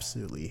 I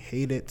absolutely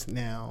hate it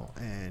now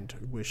and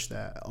wish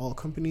that all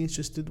companies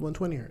just did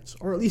 120 hertz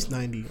or at least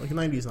 90.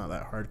 90 is not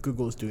that hard.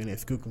 Google's doing it.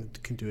 If Google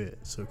can do it,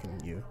 so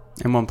can you.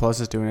 And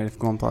OnePlus is doing it. If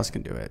OnePlus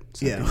can do it.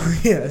 So yeah,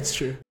 yeah, that's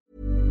true.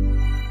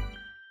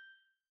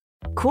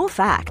 Cool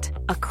fact,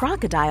 a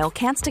crocodile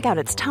can't stick out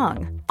its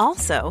tongue.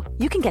 Also,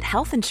 you can get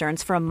health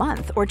insurance for a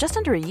month or just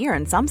under a year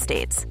in some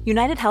states.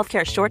 United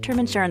Healthcare short-term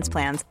insurance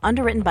plans,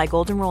 underwritten by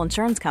Golden Rule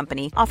Insurance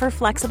Company, offer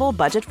flexible,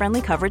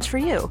 budget-friendly coverage for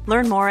you.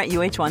 Learn more at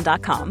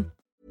UH1.com.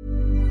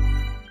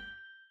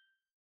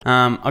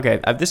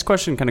 Okay, this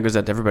question kind of goes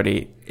out to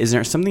everybody. Is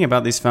there something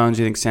about these phones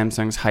you think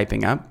Samsung's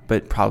hyping up,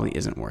 but probably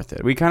isn't worth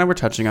it? We kind of were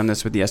touching on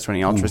this with the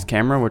S20 Ultra's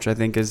camera, which I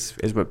think is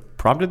what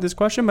prompted this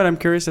question, but I'm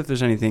curious if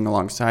there's anything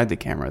alongside the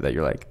camera that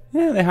you're like,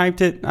 yeah, they hyped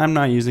it. I'm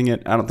not using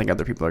it. I don't think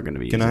other people are going to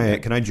be using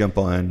it. Can I jump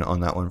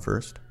on that one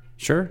first?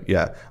 Sure.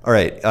 Yeah. All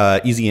right.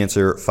 Easy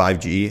answer,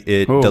 5G.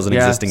 It doesn't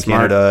exist in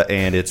Canada,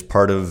 and it's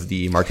part of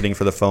the marketing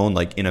for the phone,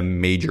 in a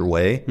major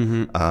way.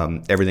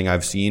 Mm-hmm. Everything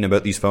I've seen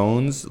about these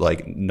phones,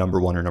 number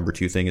one or number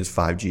two thing is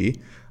 5G.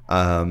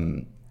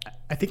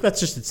 I think that's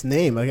just its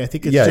name. I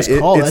think it's just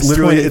called it's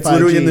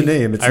literally in the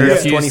name. It's I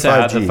refuse to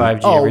add the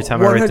 5G every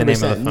time I write the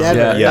name of the phone.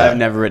 I've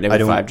never written it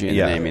with 5G in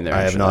the name either.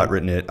 I have not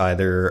written it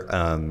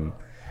either.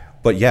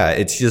 But yeah,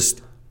 it's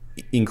just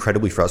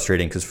incredibly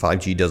frustrating because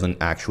 5G doesn't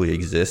actually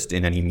exist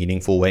in any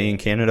meaningful way in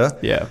Canada.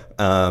 Yeah.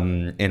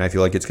 And I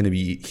feel like it's going to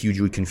be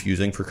hugely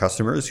confusing for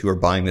customers who are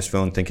buying this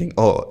phone thinking,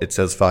 oh, it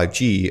says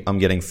 5G, I'm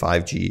getting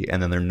 5G,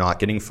 and then they're not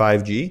getting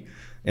 5G.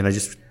 And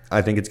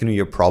I think it's going to be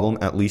a problem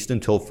at least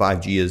until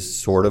 5G is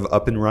sort of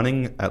up and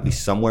running, at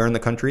least somewhere in the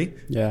country.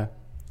 Yeah.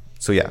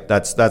 So yeah,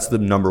 that's the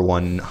number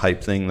one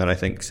hype thing that I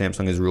think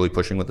Samsung is really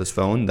pushing with this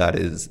phone. That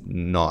is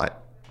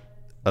not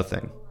a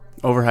thing.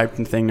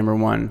 Overhyped thing number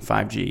one,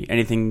 5G.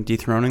 Anything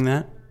dethroning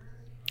that?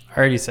 I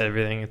already said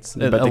everything. It's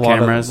But the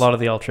cameras? A lot of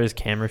the Ultra's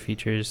camera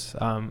features.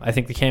 I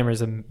think the camera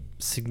is a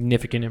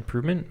significant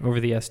improvement over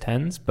the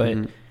S10s,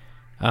 but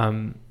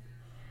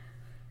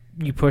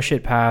you push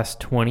it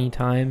past 20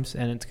 times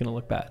and it's going to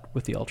look bad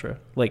with the Ultra.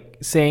 Like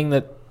saying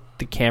that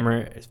the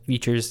camera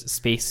features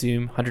space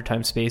zoom, 100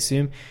 times space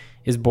zoom,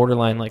 is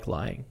borderline like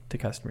lying to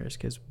customers,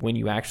 because when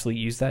you actually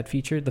use that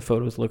feature, the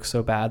photos look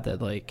so bad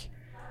that like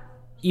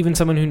even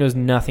someone who knows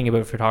nothing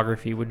about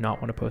photography would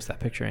not want to post that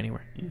picture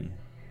anywhere.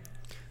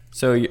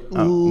 So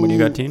what do you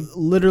got, team?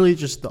 Literally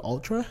just the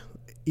Ultra,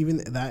 even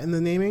that in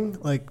the naming.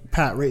 Like,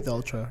 Pat, rate the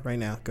Ultra right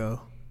now.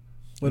 Go.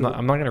 I'm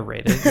not going to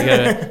rate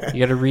it. You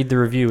got to read the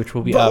review, which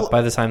will be up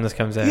by the time this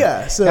comes out.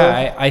 Yeah. So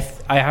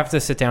I have to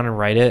sit down and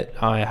write it.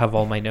 I have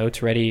all my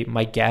notes ready.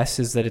 My guess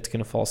is that it's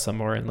going to fall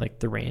somewhere in like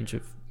the range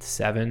of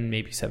 7,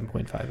 maybe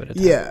 7.5 out of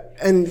 10. Yeah,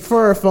 and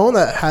for a phone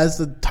that has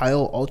the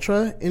title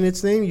Ultra in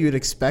its name, you would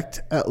expect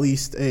at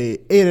least a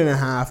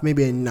 8.5,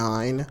 maybe a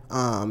 9.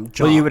 Well,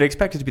 you would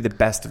expect it to be the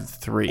best of the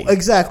 3.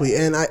 Exactly,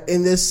 and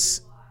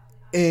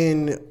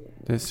in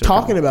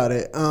talking about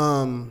it,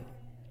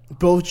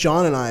 both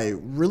John and I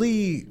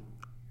really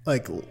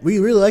like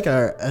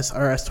our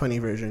S20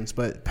 versions,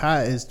 but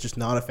Pat is just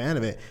not a fan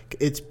of it.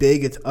 It's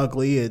big, it's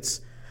ugly, its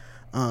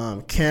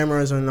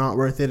cameras are not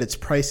worth it, its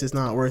price is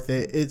not worth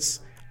it.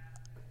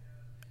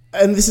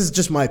 And this is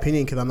just my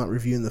opinion because I'm not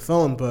reviewing the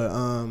phone, but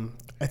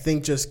I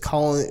think just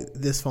calling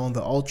this phone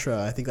the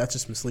Ultra, I think that's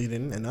just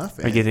misleading enough.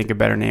 Or do you think a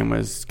better name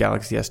was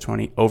Galaxy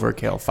S20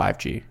 Overkill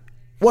 5G?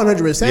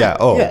 100%. Yeah.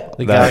 Oh, yeah.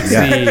 The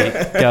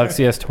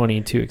Galaxy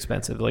S20 too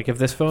expensive. Like if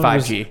this phone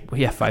 5G.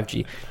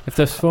 5G. If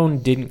this phone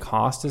didn't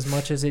cost as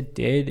much as it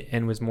did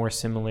and was more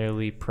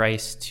similarly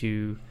priced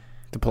to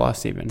the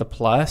Plus,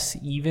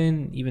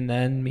 even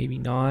then maybe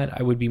not,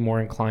 I would be more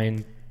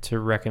inclined to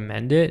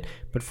recommend it.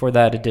 But for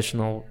that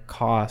additional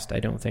cost, I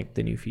don't think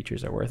the new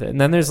features are worth it.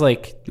 And then there's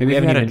like maybe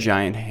if you had a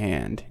giant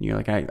hand, you're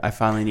like, I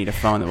finally need a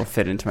phone that will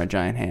fit into my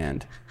giant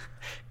hand.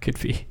 Could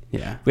be.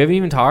 Yeah. We haven't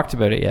even talked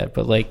about it yet,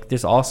 but like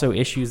there's also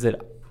issues that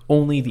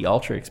only the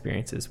Ultra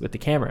experiences with the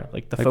camera,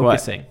 like the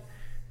focusing.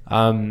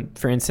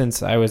 For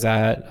instance, I was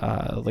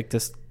at like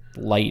this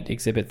light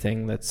exhibit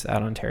thing that's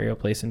at Ontario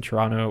Place in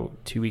Toronto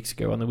 2 weeks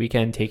ago on the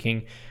weekend,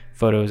 taking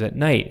photos at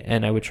night,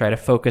 and I would try to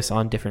focus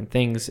on different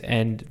things,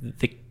 and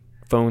the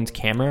phone's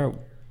camera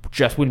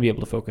just wouldn't be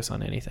able to focus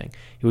on anything.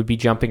 It would be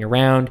jumping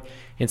around.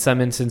 In some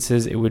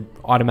instances, it would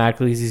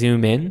automatically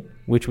zoom in,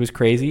 which was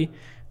crazy.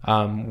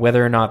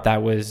 Whether or not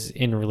that was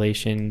in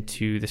relation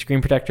to the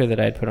screen protector that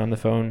I had put on the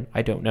phone,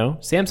 I don't know.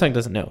 Samsung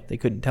doesn't know. They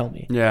couldn't tell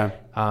me. Yeah.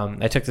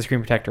 I took the screen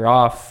protector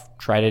off,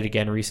 tried it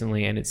again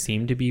recently, and it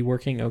seemed to be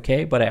working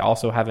okay, but I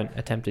also haven't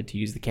attempted to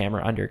use the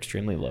camera under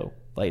extremely low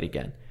light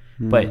again.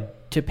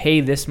 But to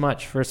pay this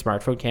much for a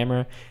smartphone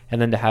camera and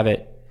then to have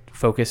it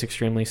focus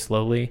extremely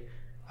slowly,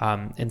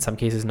 in some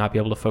cases not be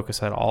able to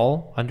focus at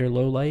all under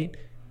low light,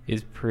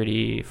 is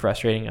pretty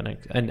frustrating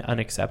and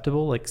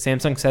unacceptable. Like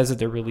Samsung says that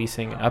they're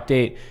releasing an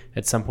update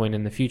at some point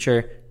in the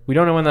future. We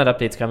don't know when that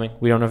update's coming.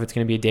 We don't know if it's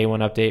going to be a day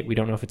one update. We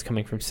don't know if it's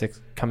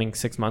coming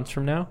 6 months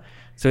from now.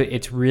 So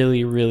it's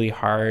really, really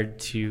hard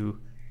to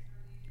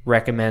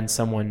recommend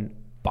someone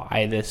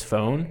buy this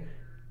phone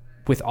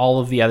with all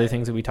of the other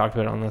things that we talked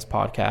about on this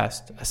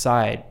podcast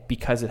aside,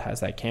 because it has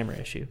that camera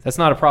issue. That's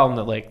not a problem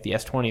that like the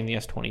S20 and the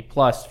S20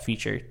 Plus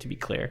feature, to be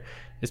clear.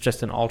 It's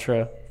just an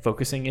ultra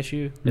focusing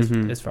issue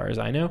as far as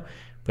I know.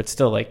 But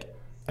still, like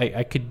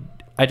I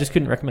just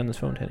couldn't recommend this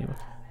phone to anyone.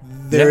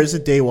 There is a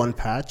day one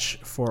patch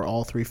for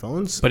all 3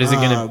 phones. But is it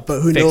going to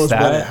but who fix knows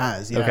that? what it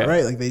has. Yeah, Okay.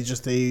 right. Like they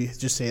just say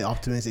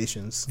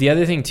optimizations. The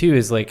other thing too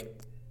is like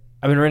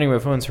I've been running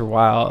about phones for a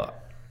while.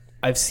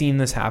 I've seen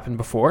this happen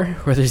before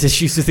where there's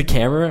issues with the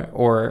camera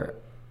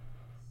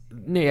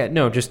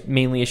just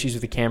mainly issues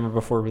with the camera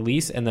before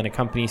release, and then a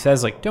company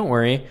says like, don't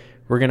worry,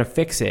 we're going to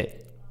fix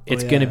it.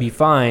 It's going to be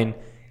fine.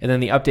 And then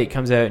the update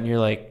comes out and you're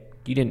like,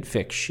 you didn't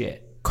fix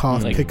shit.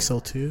 Cough like,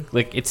 Pixel 2.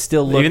 Like it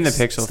still looks... Even the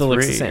Pixel 3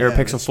 or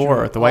Pixel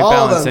 4, the white all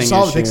balancing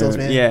of them, issue. Pixels,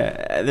 man.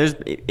 Yeah, there's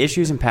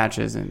issues and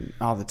patches and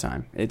all the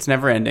time. It's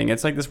never ending.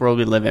 It's like this world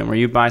we live in where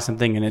you buy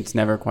something and it's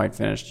never quite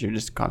finished. You're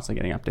just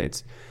constantly getting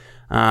updates.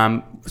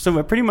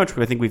 So pretty much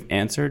I think we've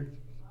answered.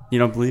 You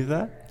don't believe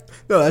that?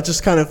 No, that's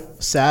just kind of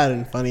sad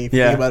and funny if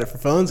you think about it for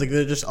phones. Like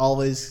they're just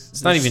always...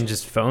 It's not even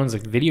just phones,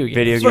 like video games.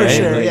 Video For games.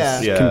 sure, like,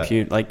 yeah.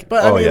 Compute. Like,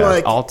 But I mean,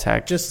 like all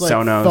tech, just like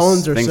Sonos,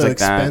 phones are things so like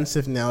that.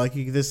 expensive now. Like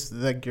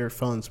your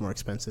phone's more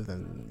expensive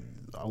than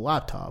a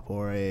laptop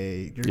or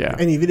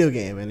any video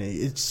game, and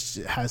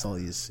it has all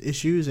these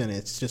issues. And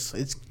it's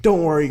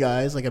don't worry,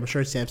 guys. Like I'm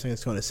sure Samsung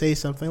is going to say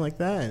something like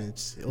that,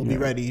 and it'll be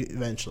ready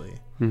eventually.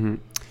 Mm-hmm.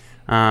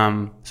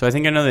 So I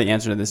think I know the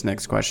answer to this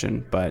next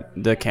question, but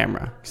the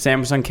camera.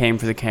 Samsung came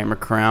for the camera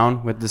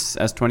crown with this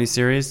S20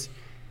 series.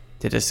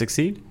 Did it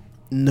succeed?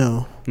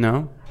 No.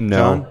 John?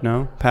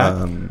 No?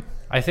 Pat?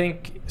 I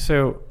think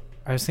so.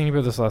 I was thinking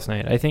about this last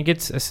night. I think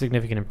it's a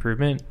significant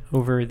improvement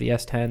over the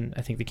S10.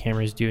 I think the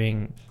camera is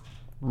doing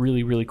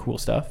really, really cool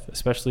stuff,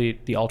 especially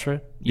the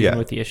Ultra, even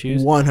with the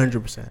issues.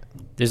 100%.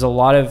 There's a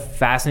lot of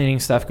fascinating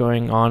stuff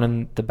going on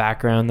in the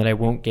background that I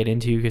won't get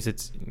into because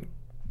it's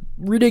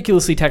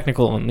ridiculously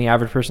technical and the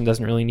average person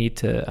doesn't really need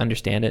to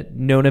understand it.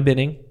 Nona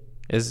binning,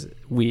 as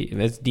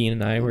Dean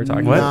and I were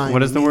talking about.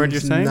 What is the word you're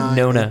saying?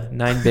 Nona,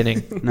 9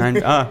 binning.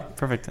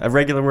 Perfect. A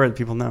regular word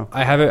people know.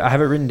 I have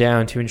it written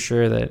down to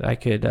ensure that I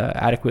could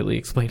adequately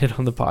explain it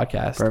on the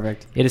podcast.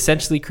 Perfect. It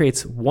essentially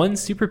creates 1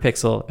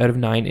 superpixel out of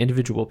 9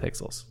 individual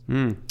pixels.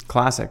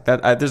 Classic.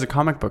 That there's a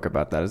comic book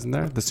about that, isn't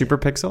there? The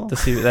Superpixel?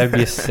 That would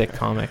be a sick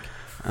comic.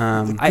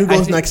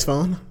 Google's next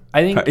phone.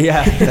 I think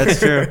yeah, that's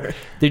true.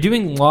 They're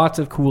doing lots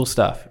of cool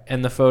stuff,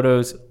 and the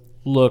photos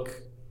look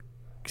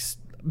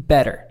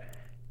better.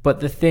 But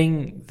the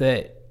thing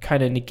that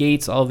kind of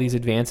negates all these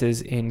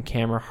advances in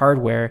camera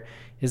hardware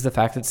is the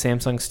fact that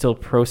Samsung still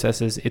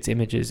processes its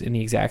images in the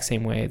exact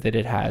same way that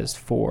it has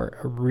for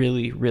a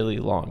really, really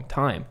long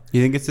time.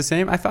 You think it's the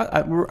same?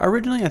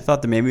 Originally I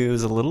thought that maybe it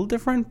was a little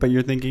different, but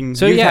you're thinking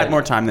you've had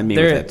more time than me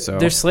with it. So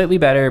they're slightly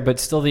better, but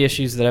still the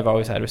issues that I've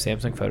always had with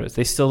Samsung photos.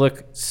 They still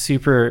look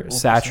super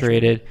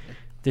saturated.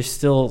 They're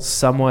still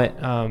somewhat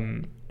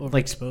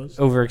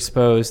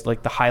overexposed.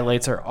 Like the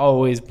highlights are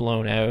always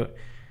blown out.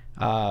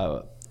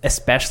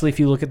 Especially if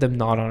you look at them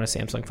not on a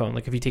Samsung phone.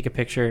 Like if you take a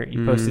picture,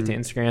 you post it to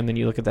Instagram, then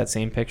you look at that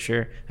same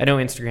picture. I know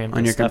Instagram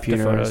on your stuff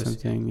computer to photos. Or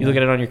something. You look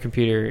at it on your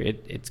computer,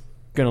 it's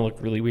going to look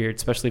really weird,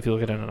 especially if you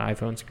look at it on an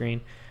iPhone screen.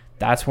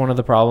 That's one of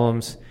the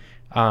problems.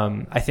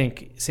 I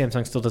think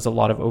Samsung still does a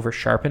lot of over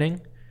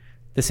sharpening.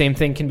 The same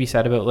thing can be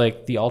said about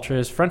like the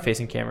Ultra's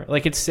front-facing camera.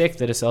 Like it's sick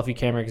that a selfie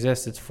camera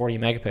exists. It's 40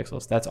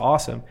 megapixels. That's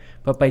awesome.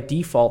 But by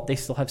default, they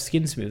still have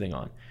skin smoothing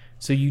on.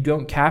 So you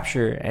don't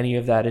capture any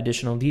of that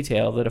additional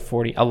detail that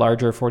a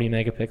larger 40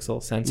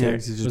 megapixel sensor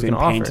it's just was being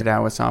going to offer. Painted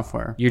out with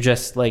software. You're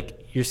just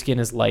like your skin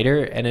is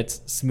lighter and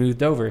it's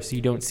smoothed over, so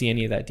you don't see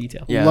any of that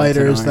detail. Yeah,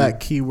 lighter is that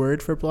key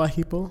word for black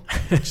people.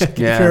 If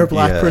you're a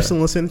black person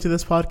listening to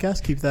this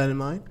podcast, keep that in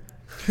mind.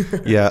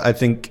 Yeah, I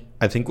think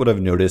what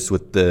I've noticed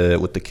with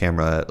the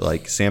camera,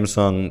 like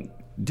Samsung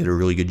did a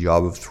really good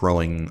job of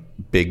throwing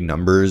big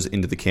numbers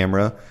into the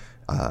camera.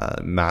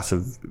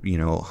 Massive,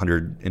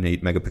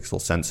 108 megapixel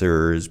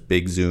sensors,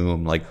 big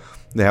zoom. Like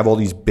they have all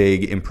these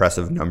big,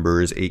 impressive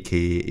numbers,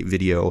 8K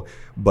video,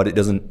 but it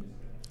doesn't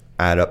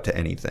add up to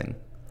anything,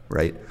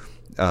 right?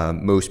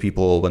 Most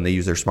people, when they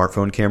use their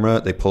smartphone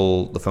camera, they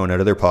pull the phone out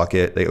of their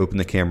pocket, they open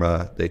the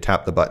camera, they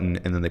tap the button,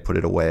 and then they put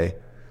it away,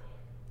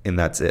 and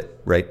that's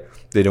it, right?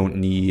 They don't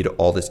need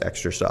all this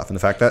extra stuff. And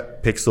the fact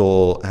that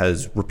Pixel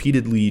has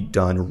repeatedly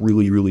done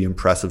really, really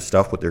impressive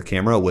stuff with their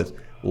camera with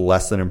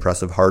less than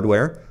impressive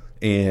hardware.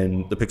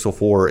 And the Pixel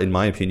 4, in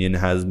my opinion,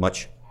 has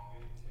much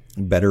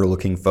better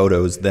looking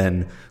photos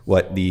than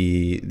what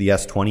the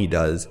S20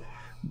 does.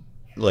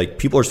 Like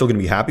people are still going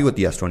to be happy with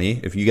the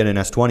S20. If you get an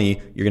S20,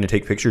 you're going to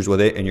take pictures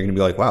with it and you're going to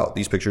be like, wow,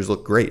 these pictures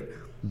look great.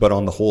 But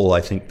on the whole,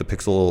 I think the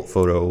Pixel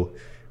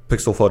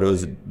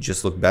photos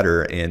just look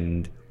better,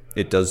 and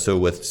it does so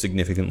with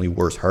significantly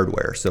worse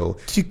hardware. So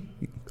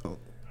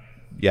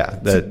yeah,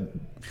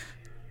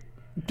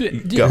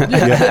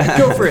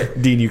 go for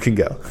it. Dean, you can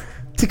go.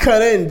 To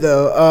cut in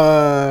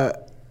though,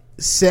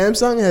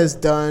 Samsung has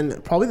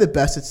done probably the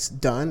best it's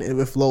done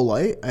with low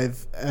light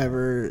I've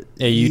ever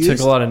used.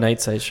 Took a lot of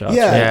night sight shots.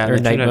 Yeah. Or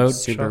night mode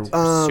super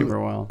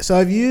well. So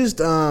I've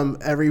used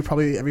every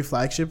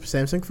flagship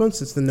Samsung phone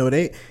since the Note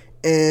 8,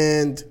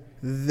 and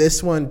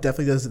this one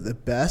definitely does it the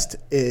best.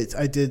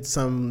 I did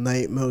some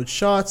night mode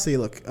shots. They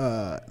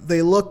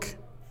illuminate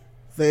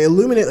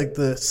like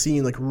the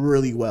scene like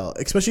really well,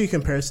 especially in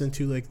comparison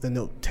to like the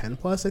Note 10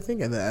 Plus, I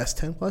think, and the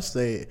S10 Plus.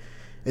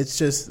 It's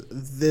just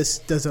this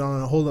does it on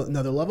a whole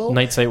another level.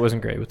 Night sight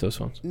wasn't great with those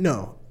phones.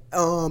 No.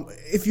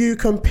 If you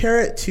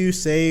compare it to,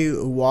 say,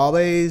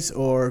 Huawei's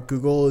or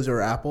Google's or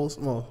Apple's,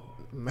 well,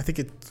 I think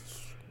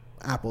it's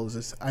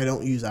Apple's. I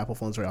don't use Apple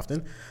phones very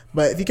often.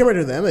 But if you compare it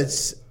to them,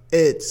 it's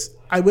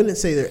I wouldn't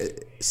say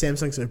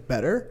Samsung's are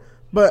better,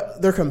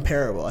 but they're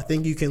comparable. I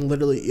think it's in the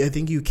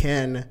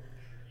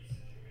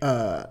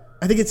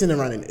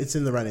running. It's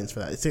in the run-ins for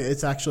that.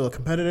 It's actually a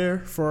competitor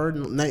for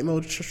night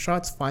mode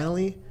shots,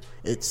 finally.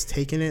 It's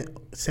taken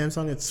it,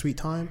 Samsung, its sweet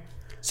time.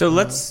 So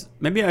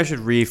maybe I should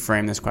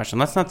reframe this question.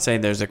 Let's not say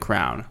there's a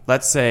crown.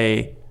 Let's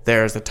say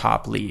there's a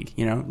top league.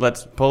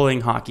 Let's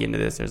pulling hockey into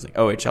this. There's like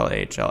OHL,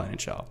 AHL,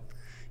 NHL.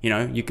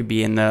 You could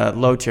be in the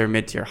low tier,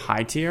 mid tier,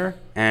 high tier,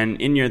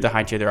 and in the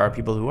high tier there are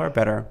people who are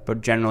better,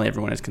 but generally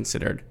everyone is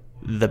considered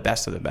the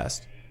best of the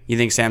best. You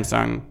think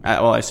Samsung?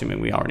 Well,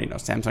 assuming we already know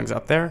Samsung's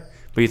up there,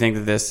 but you think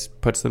that this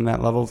puts them that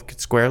level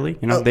squarely?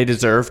 They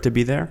deserve to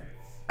be there.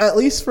 At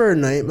least for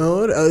the night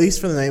mode,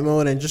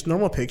 and just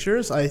normal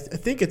pictures, I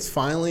think it's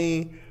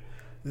finally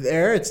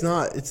there. It's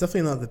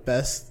definitely not the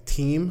best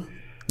team.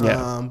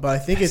 Yeah. But I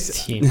think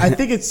it's in the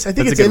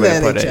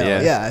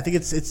NHL. Yeah, I think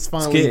it's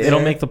finally there. It'll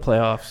make the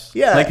playoffs.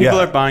 Yeah. Like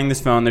people are buying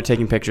this phone, they're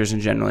taking pictures, and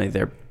generally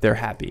they're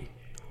happy.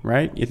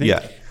 Right? You think?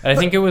 Yeah. I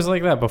think it was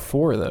like that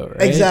before, though,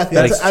 right? Exactly.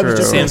 That's I was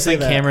just true. going to say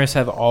Samsung that. cameras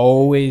have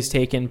always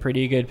taken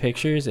pretty good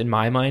pictures, in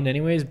my mind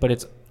anyways, but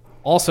it's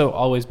also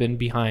always been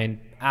behind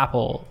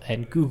Apple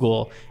and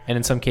Google, and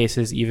in some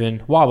cases even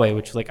Huawei,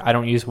 which like I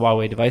don't use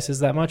Huawei devices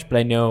that much, but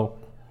I know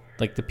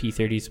like the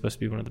P30 is supposed to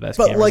be one of the best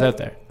cameras like, out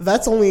there.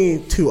 That's only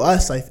to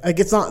us. Like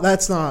it's not.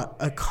 That's not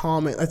a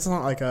comment. That's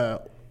not like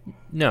a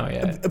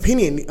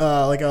opinion.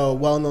 Like a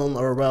well-known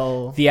or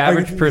well. The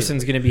average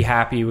person's going to be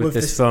happy with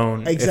this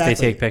phone if they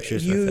take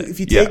pictures with it. If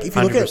you look at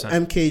 100%.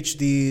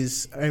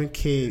 MKHD's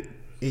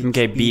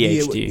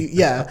MKBHD.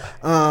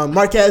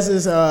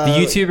 Marquez's the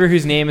YouTuber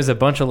whose name is a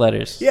bunch of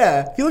letters.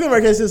 Yeah, if you look at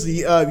Marquez's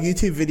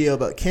YouTube video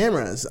about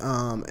cameras,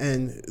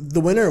 and the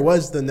winner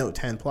was the Note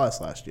 10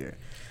 Plus last year.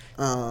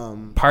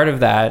 Part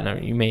of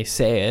that, you may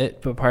say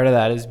it, but part of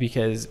that is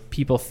because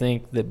people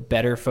think that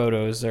better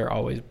photos are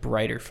always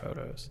brighter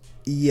photos.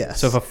 Yes.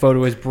 So if a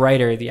photo is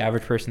brighter, the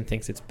average person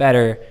thinks it's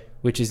better,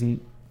 which is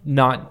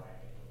not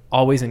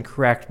always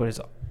incorrect, but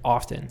is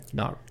often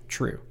not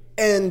true.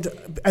 And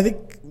I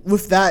think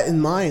with that in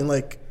mind,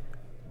 like,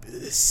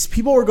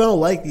 people are going to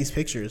like these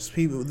pictures.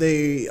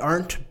 They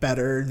aren't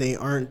better. They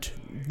aren't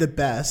the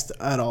best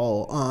at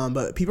all.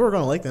 But people are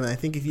going to like them. And I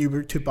think if you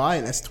were to buy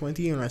an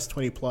S20 or an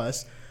S20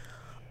 Plus,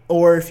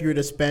 or if you were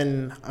to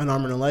spend an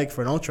arm and a leg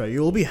for an Ultra,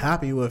 you will be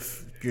happy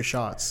with your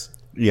shots.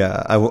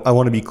 Yeah, I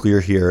want to be clear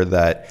here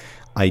that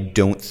I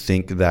don't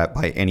think that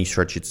by any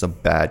stretch it's a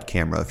bad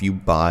camera. If you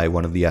buy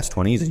one of the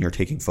S20s and you're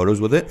taking photos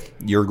with it,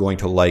 you're going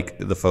to like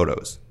the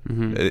photos.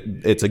 Mm-hmm.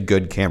 It's a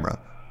good camera.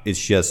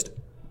 It's just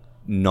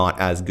not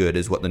as good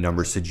as what the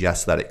numbers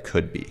suggest that it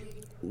could be.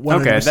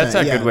 100%. Okay, that's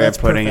a good way of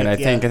putting it. I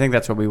think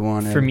that's what we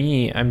wanted. For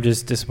me, I'm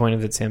just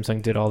disappointed that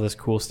Samsung did all this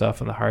cool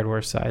stuff on the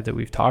hardware side that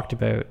we've talked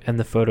about, and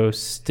the photos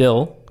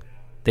still,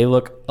 they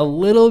look a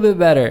little bit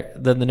better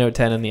than the Note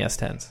 10 and the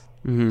S10s.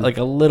 Mm-hmm. Like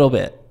a little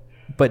bit,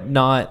 but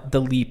not the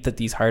leap that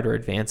these hardware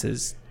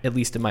advances, at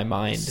least in my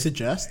mind,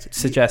 suggest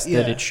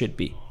that it should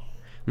be.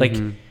 Like,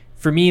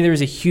 for me,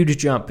 there's a huge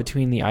jump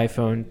between the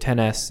iPhone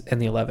XS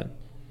and the 11.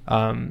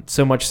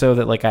 So much so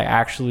that like I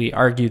actually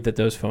argued that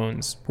those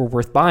phones were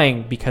worth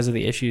buying because of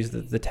the issues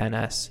that the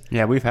XS.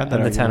 Yeah, we've had that.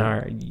 And the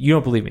XR. You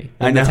don't believe me.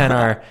 And the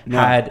XR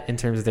had in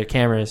terms of their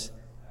cameras.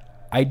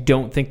 I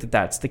don't think that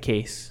that's the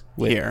case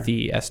with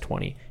the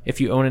S20. If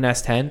you own an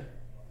S10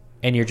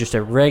 and you're just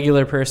a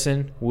regular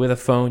person with a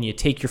phone, you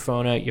take your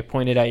phone out, you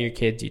point it at your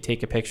kids, you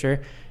take a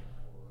picture,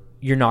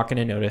 you're not going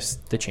to notice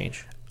the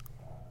change.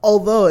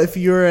 Although if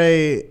you're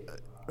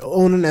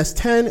own an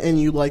S10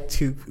 and you like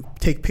to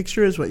take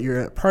pictures when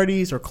you're at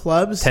parties or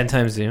clubs, 10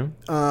 times zoom.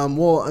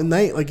 Well, a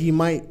night, like, you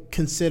might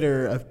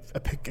consider a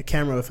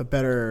camera with a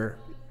better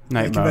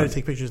night mode. You better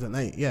take pictures at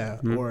night,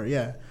 or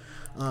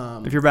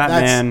if you're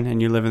Batman and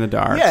you live in the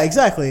dark,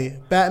 exactly,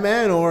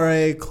 Batman or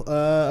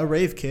a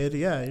rave kid,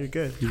 you're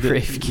good.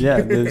 Rave kid. Yeah,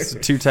 there's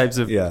two types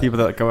of people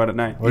that go out at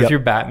night. What if you're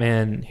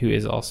Batman who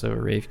is also a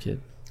rave kid?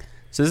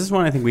 So this is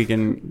one I think we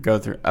can go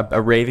through.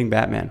 A raving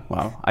Batman.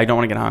 Wow. I don't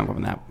want to get hung up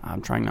on that.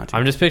 I'm trying not to.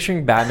 I'm just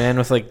picturing Batman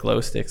with like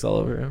glow sticks all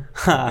over him.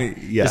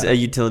 Just a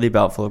utility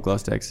belt full of glow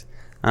sticks.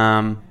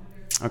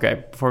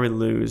 Okay, before we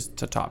lose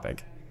to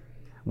topic.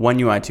 One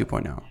UI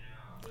 2.0.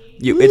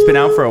 It's been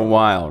out for a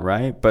while,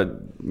 right? But,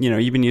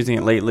 you've been using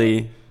it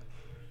lately.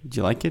 Do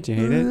you like it? Do you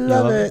hate it?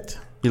 Love it.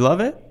 You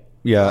love it?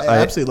 Yeah, I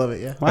absolutely love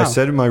it, yeah. Wow. I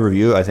said in my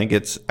review, I think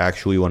it's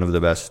actually one of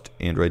the best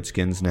Android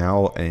skins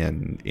now,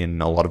 and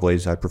in a lot of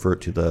ways, I prefer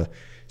it to the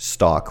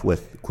stock,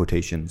 with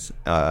quotations,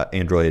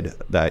 Android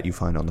that you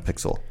find on the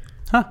Pixel.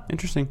 Huh,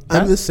 interesting.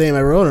 I'm the same.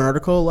 I wrote an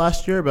article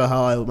last year about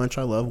how much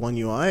I love One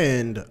UI,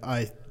 and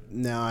I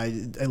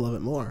love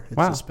it more. It's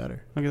just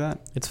better. Look at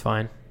that. It's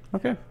fine.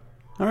 Okay.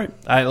 All right.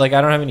 I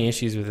don't have any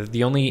issues with it.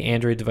 The only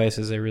Android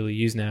devices I really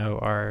use now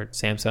are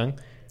Samsung,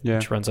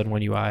 which runs on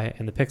One UI,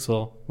 and the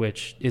Pixel,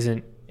 which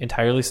isn't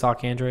entirely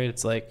stock Android.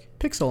 It's like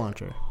Pixel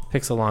Launcher.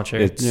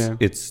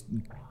 It's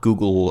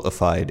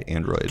Google-ified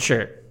Android.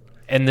 Sure.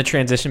 And the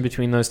transition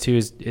between those two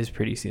is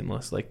pretty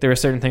seamless. Like, there are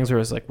certain things where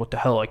I was like, what the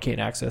hell, I can't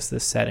access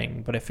this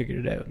setting, but I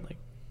figured it out in like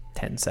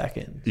 10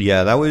 seconds.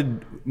 Yeah,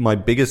 my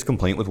biggest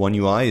complaint with One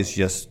UI is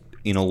just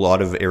in a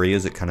lot of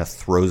areas it kind of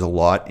throws a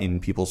lot in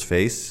people's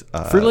face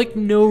for like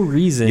no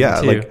reason.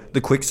 Like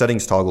the quick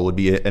settings toggle would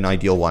be an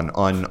ideal one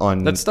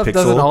on that stuff. Pixel.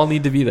 Doesn't all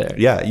need to be there.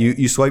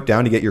 You swipe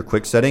down to get your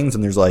quick settings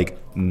and there's like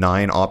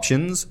 9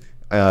 options,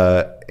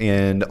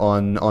 and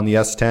on the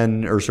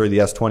S10 the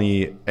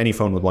S20, any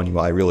phone with One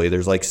UI really,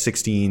 there's like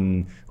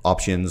 16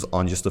 options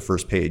on just the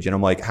first page, and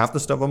I'm like, half the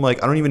stuff I'm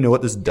like, I don't even know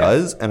what this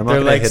does, and I'm not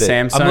gonna hit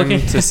Samsung it. I'm looking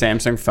to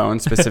Samsung phone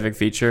specific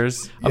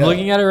features. I'm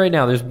looking at it right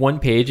now. There's one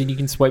page and you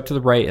can swipe to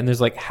the right and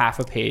there's like half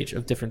a page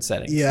of different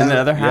settings. And the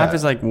other half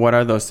is like, what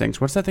are those things?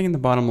 What's that thing in the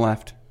bottom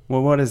left?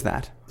 Well, what is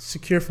that?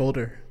 Secure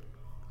folder.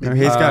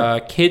 He's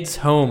got kids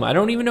home. I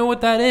don't even know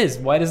what that is.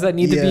 Why does that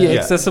need to be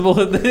accessible?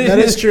 That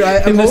is true.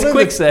 I'm holding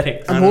quick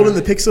setting. I'm holding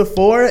the Pixel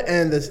 4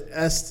 and the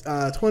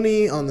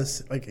S20 on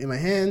this, like, in my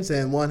hands,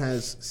 and one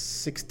has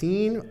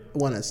 16,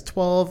 one has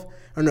 12,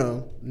 or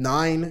no,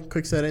 9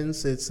 quick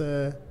settings. It's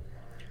you're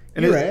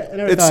right. I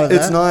never thought of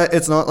that.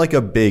 It's not like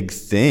a big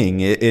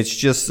thing. It's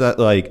just that,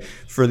 like,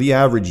 for the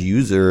average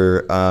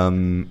user,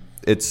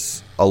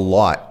 it's a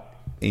lot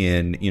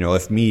And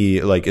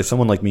if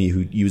someone like me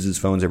who uses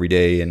phones every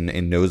day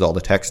and knows all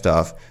the tech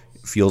stuff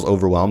feels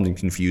overwhelmed and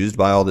confused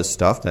by all this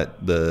stuff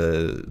that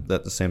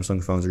the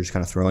Samsung phones are just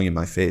kind of throwing in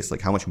my face,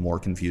 like how much more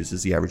confused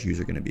is the average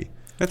user going to be?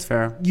 That's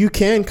fair. You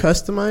can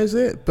customize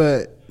it,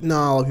 but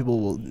not all people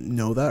will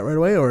know that right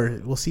away,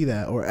 or will see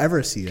that, or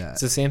ever see that.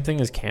 It's the same thing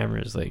as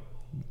cameras. Like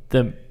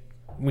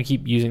we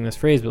keep using this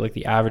phrase, but like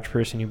the average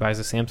person who buys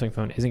a Samsung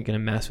phone isn't going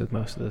to mess with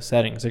most of the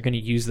settings. They're going to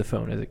use the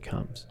phone as it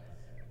comes,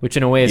 which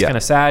in a way is kind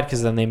of sad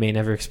because then they may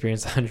never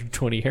experience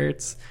 120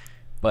 hertz.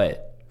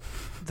 But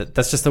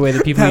that's just the way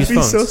that people use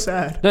phones. That'd be so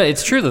sad. No,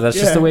 it's true though. That's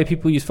just the way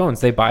people use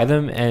phones. They buy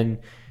them, and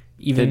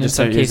even in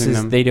some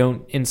cases they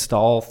don't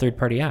install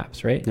third-party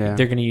apps, right? Yeah.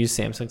 They're going to use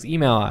Samsung's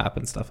email app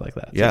and stuff like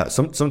that. Yeah,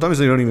 sometimes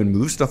they don't even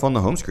move stuff on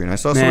the home screen. I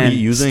saw somebody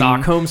using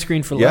stock home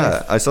screen for life.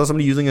 Yeah, I saw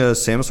somebody using a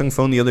Samsung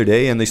phone the other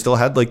day, and they still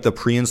had like the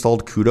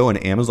pre-installed Kudo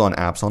and Amazon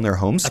apps on their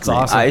home screen.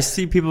 That's awesome. I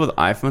see people with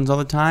iPhones all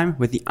the time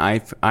with the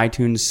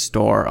iTunes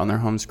Store on their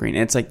home screen.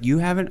 And it's like,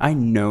 I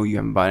know you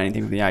haven't bought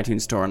anything from the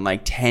iTunes Store in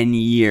like 10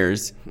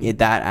 years.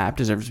 That app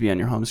deserves to be on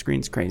your home screen.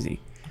 It's crazy.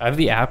 I have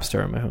the App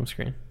Store on my home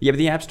screen. Yeah, but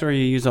the App Store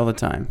you use all the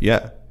time.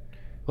 Yeah.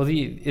 Well,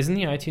 isn't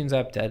the iTunes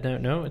app dead now?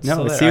 No, it's No,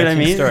 still there. see what I iTunes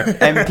mean? Store.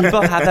 And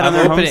people have that on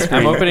their home screen.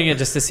 I'm opening it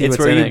just to see it's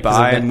what's where in you it. 'cause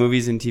buy I've been-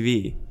 movies and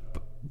TV.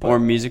 Or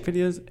music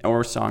videos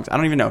or songs. I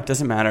don't even know. It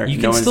doesn't matter. You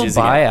No can one's still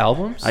using buy it.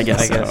 albums? I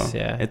guess so.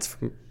 Yeah.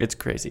 It's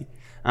crazy.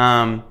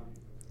 The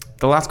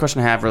last question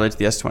I have relates to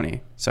the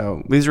S20.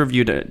 So these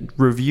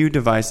review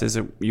devices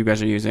that you guys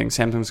are using,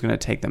 Samsung's going to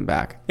take them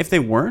back. If they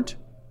weren't,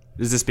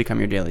 does this become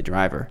your daily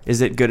driver?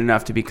 Is it good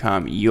enough to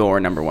become your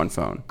number one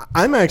phone?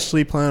 I'm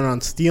actually planning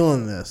on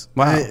stealing this.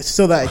 Wow.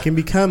 So that it can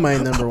become my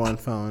number one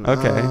phone.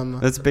 Okay.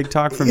 That's big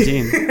talk from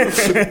Dean.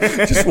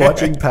 Just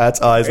watching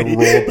Pat's eyes roll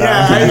back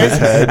Yeah, in his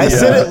head. I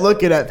started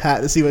looking at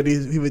Pat to see what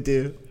he would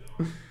do.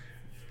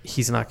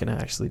 He's not going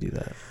to actually do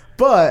that.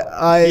 But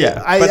I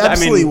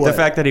absolutely would. the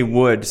fact that he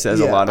would says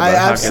a lot about I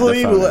how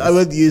absolutely good the phone is. I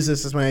would use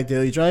this as my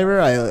daily driver.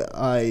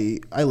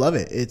 I love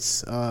it.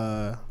 It's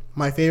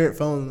my favorite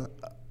phone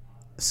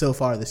so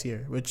far this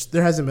year, which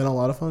there hasn't been a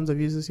lot of phones I've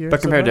used this year.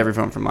 But compared so to every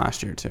phone from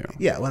last year, too.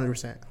 yeah,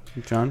 100%.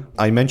 John?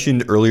 I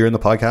mentioned earlier in the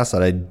podcast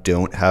that I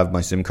don't have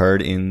my SIM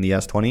card in the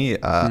S20.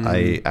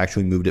 I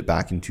actually moved it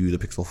back into the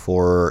Pixel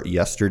 4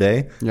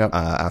 yesterday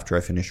after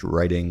I finished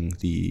writing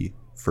the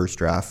first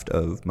draft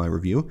of my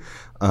review.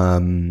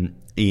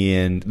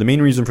 And the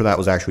main reason for that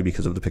was actually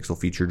because of the Pixel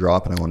feature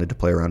drop, and I wanted to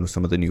play around with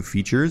some of the new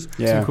features.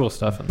 Yeah. Some cool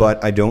stuff in there.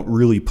 But I don't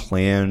really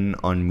plan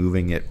on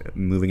moving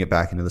it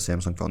back into the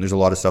Samsung phone. There's a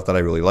lot of stuff that I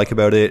really like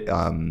about it,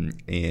 and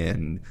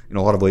in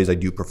a lot of ways I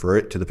do prefer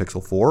it to the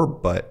Pixel 4,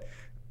 but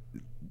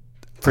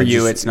For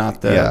you, it's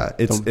not the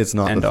it's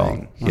not the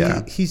thing.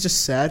 Yeah. He's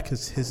just sad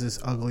because his is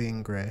ugly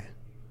and gray.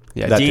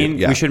 Yeah, That Dean. too,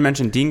 yeah. We should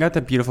mention Dean got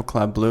the beautiful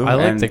cloud blue. I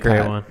like and the gray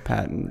Pat- one.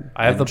 Pat and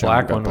I have the and John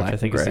black got one, which black I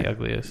think and is gray. the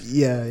ugliest.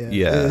 Yeah.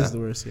 Yeah. It is the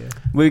worst, yeah.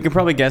 We can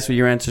probably guess what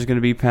your answer is going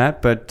to be,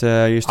 Pat. But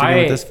you're sticking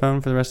with this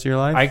phone for the rest of your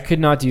life. I could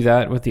not do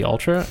that with the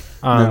Ultra.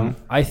 No.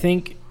 I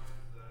think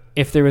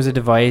if there was a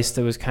device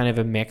that was kind of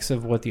a mix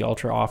of what the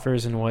Ultra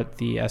offers and what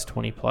the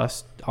S20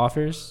 Plus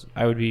offers,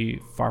 I would be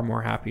far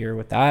more happier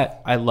with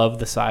that. I love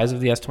the size of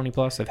the S20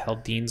 Plus. I've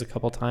held Dean's a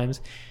couple times,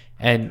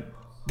 and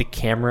the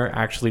camera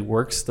actually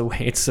works the way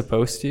it's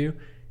supposed to.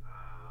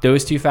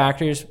 Those two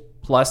factors,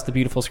 plus the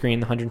beautiful screen,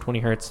 the 120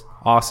 hertz,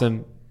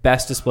 awesome,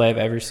 best display I've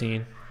ever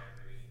seen.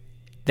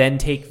 Then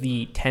take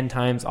the 10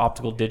 times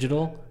optical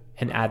digital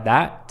and add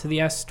that to the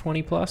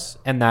S20 Plus,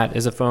 and that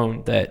is a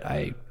phone that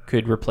I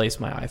could replace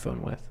my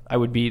iPhone with. I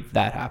would be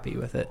that happy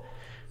with it.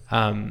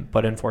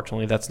 But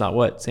unfortunately, that's not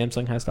what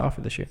Samsung has to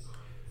offer this year.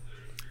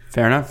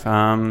 Fair enough.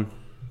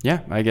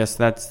 Yeah, I guess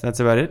that's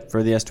about it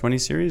for the S20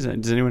 series.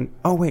 Does anyone?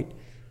 Oh wait,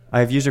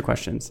 I have user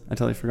questions. I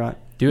totally forgot.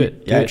 Do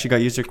it. Yeah, I actually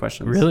got user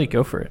questions. Really?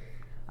 Go for it.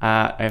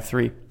 I have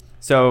 3.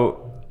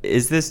 So,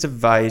 is a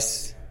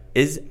device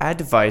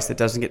that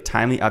doesn't get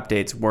timely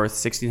updates worth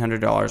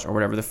 $1,600 or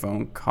whatever the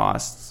phone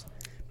costs?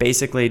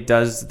 Basically,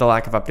 does the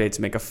lack of updates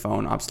make a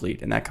phone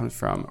obsolete? And that comes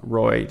from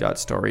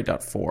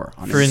roy.story.4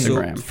 on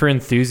Instagram. For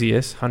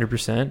enthusiasts,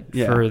 100%.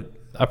 Yeah. For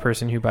a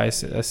person who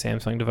buys a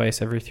Samsung device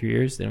every 3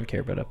 years, they don't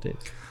care about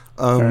updates.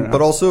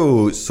 But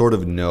also sort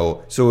of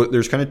no. So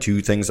there's kind of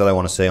 2 things that I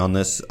want to say on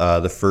this.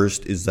 The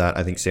first is that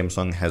I think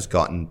Samsung has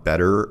gotten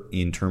better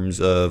in terms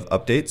of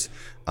updates,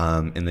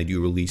 and they do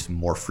release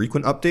more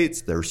frequent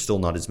updates. They're still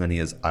not as many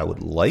as I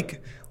would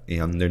like,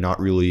 and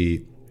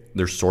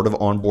they're sort of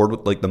on board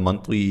with like the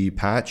monthly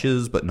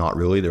patches, but not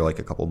really. They're like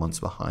a couple months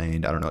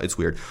behind. I don't know. It's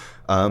weird.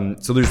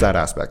 So there's that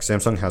aspect.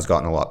 Samsung has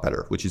gotten a lot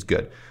better, which is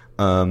good.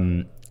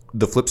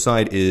 The flip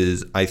side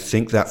is I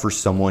think that for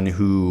someone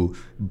who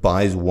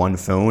buys one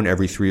phone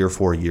every 3 or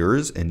 4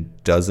 years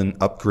and doesn't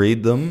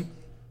upgrade them,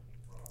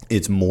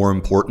 it's more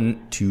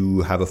important to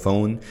have a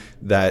phone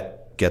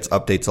that gets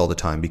updates all the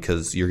time,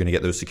 because you're going to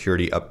get those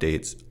security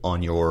updates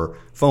on your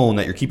phone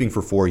that you're keeping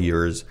for 4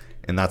 years.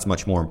 And that's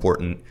much more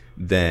important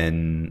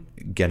than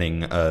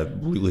getting a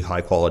really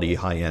high quality,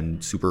 high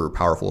end, super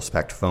powerful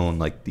spec phone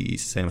like the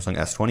Samsung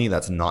S20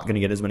 that's not going to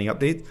get as many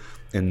updates.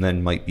 and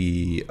then might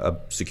be a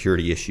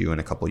security issue in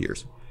a couple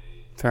years.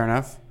 Fair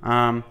enough.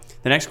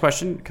 The next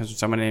question comes from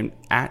someone named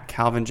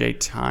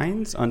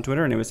 @CalvinJTines on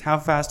Twitter, and it was how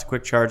fast to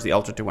quick charge the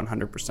Ultra to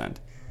 100%.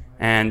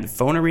 And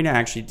Phone Arena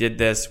actually did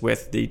this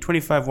with the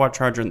 25-watt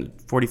charger and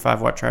the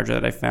 45-watt charger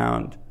that I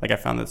found. Like I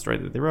found the story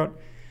that they wrote.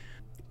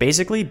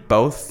 Basically,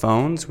 both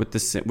phones with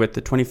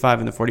the 25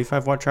 and the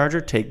 45-watt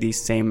charger take the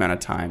same amount of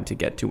time to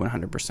get to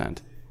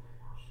 100%.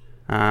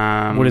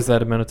 What is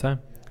that amount of time?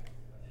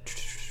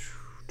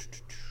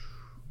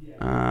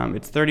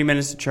 It's 30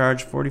 minutes to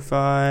charge,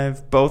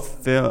 45.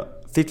 Both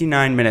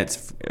 59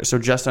 minutes, so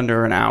just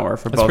under an hour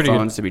for both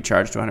phones to be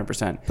charged to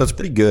 100%. That's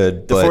pretty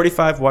good. The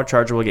 45-watt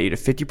charger will get you to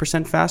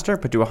 50% faster,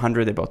 but to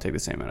 100, they both take the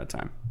same amount of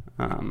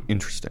time.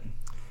 Interesting.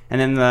 And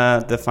then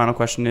the final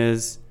question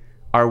is,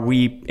 are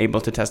we able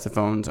to test the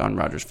phones on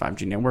Rogers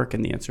 5G network?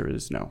 And the answer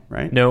is no,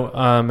 right? No,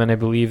 and I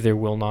believe there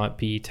will not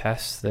be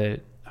tests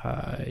that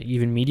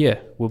even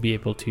media will be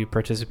able to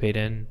participate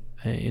in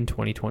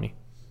 2020.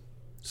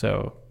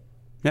 So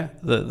yeah,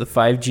 the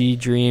 5G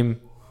dream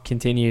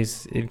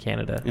continues in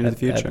Canada in the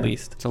future. At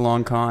least. It's a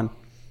long con.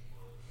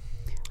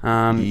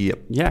 Yep.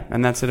 Yeah,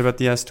 and that's it about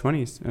the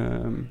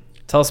S20s.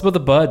 Tell us about the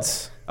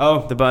Buds.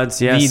 Oh, the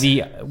Buds, yes.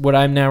 The what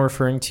I'm now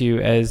referring to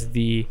as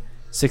the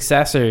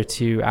successor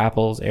to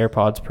Apple's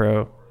AirPods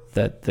Pro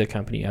that the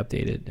company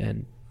updated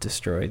and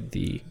destroyed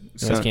the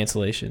noise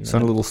cancellation.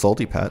 Sound a little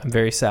salty, Pat. I'm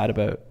very sad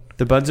about.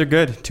 The Buds are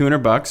good.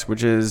 $200,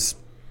 which is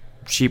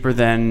cheaper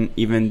than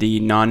even the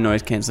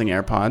non-noise canceling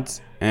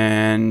AirPods.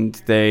 And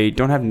they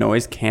don't have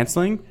noise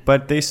canceling,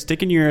 but they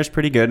stick in your ears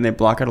pretty good and they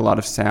block out a lot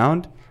of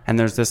sound. And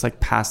there's this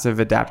like passive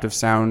adaptive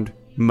sound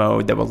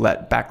mode that will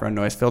let background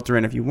noise filter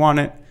in if you want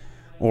it,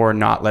 or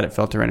not let it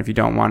filter in if you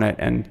don't want it.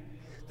 And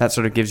that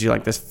sort of gives you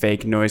like this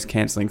fake noise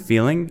canceling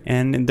feeling,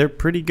 and they're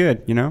pretty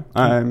good, you know?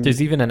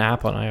 There's even an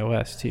app on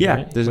iOS too, yeah,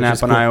 right? There's an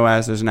app on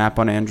iOS, there's an app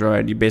on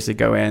Android. You basically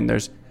go in,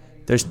 there's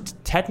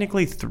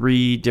technically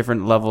 3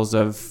 different levels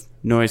of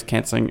noise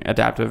canceling,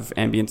 adaptive,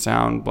 ambient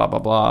sound, blah, blah,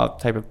 blah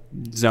type of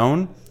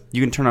zone.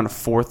 You can turn on a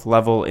 4th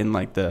level in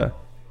like the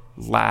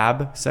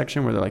lab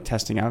section where they're like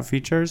testing out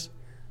features.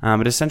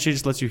 It essentially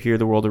just lets you hear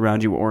the world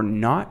around you or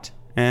not.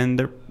 And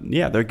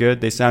they're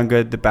good. They sound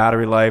good. The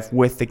battery life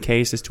with the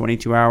case is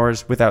 22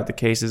 hours. Without the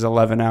case is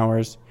 11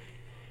 hours,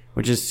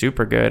 which is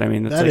super good. I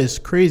mean, that is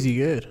crazy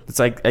good. It's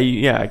like,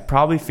 I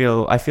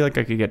feel like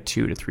I could get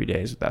 2 to 3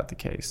 days without the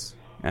case.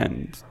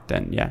 And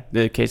then,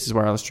 the case is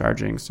wireless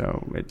charging,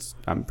 so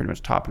I'm pretty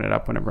much topping it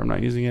up whenever I'm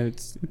not using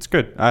it. It's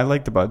good. I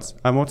like the Buds.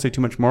 I won't say too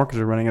much more because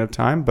we're running out of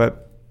time,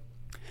 but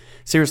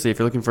seriously, if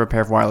you're looking for a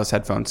pair of wireless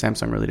headphones,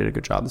 Samsung really did a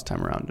good job this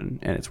time around,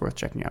 and it's worth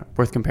checking out.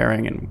 Worth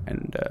comparing,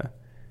 and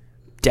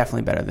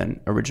definitely better than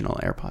original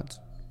AirPods.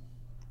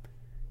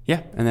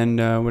 Yeah, and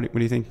then what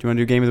do you think? Do you want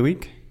to do Game of the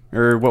Week?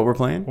 Or what we're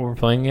playing? What we're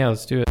playing? Yeah,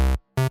 let's do it.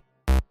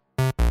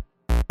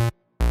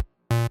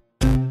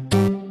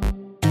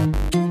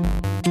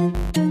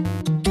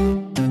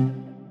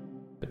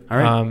 All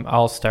right.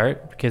 I'll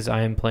start because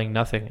I am playing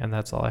nothing, and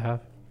that's all I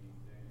have.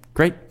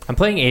 Great. I'm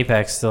playing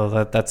Apex still.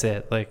 That's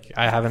it. Like,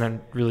 I haven't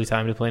had really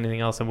time to play anything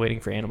else. I'm waiting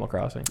for Animal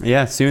Crossing.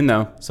 Yeah, soon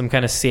though. So I'm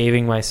kind of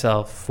saving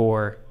myself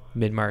for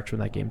mid-March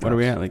when that game drops. What are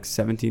we at? Like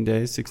 17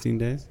 days, 16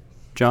 days?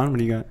 John, what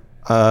do you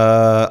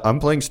got? I'm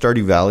playing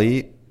Stardew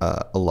Valley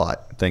a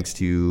lot, thanks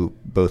to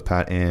both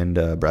Pat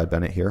and Brad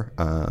Bennett here.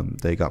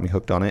 They got me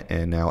hooked on it,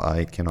 and now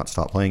I cannot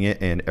stop playing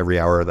it. And every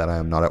hour that I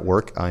am not at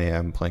work, I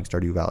am playing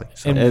Stardew Valley.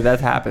 So. And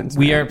that happens.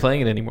 We aren't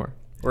playing it anymore.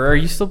 Or are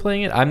you still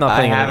playing it? I'm not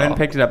playing it at all. I haven't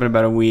picked it up in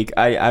about a week.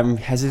 I'm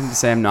hesitant to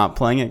say I'm not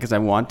playing it because I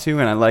want to,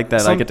 and I like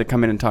that I get to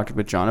come in and talk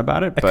with John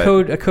about it.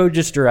 A code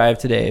just arrived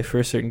today for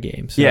a certain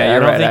game. So yeah, I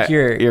don't think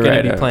you're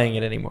going to be playing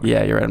it anymore.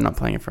 Yeah, you're right. I'm not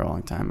playing it for a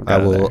long time. I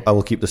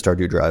will keep the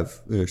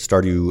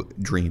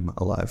Stardew Dream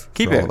alive.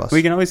 Keep for it. All of us.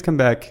 We can always come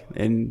back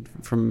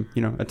from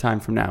a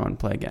time from now and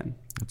play again.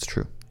 That's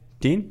true.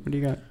 Dean, what do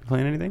you got?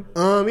 Playing anything?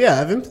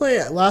 I've been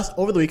playing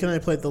over the weekend. I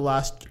played the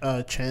last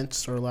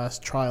chance or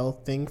last trial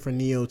thing for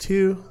Neo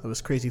 2. It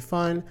was crazy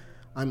fun.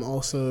 I'm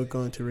also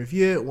going to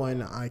review it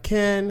when I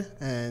can,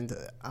 and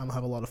I'm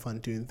have a lot of fun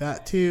doing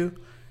that too.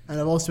 And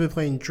I've also been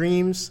playing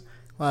Dreams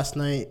last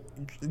night.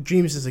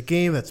 Dreams is a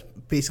game that's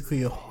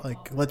basically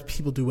like lets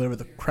people do whatever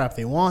the crap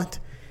they want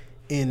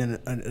in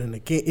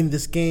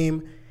this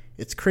game.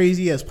 It's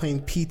crazy. I was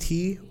playing PT.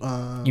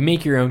 You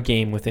make your own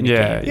game within a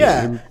game.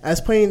 Yeah. I was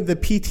playing the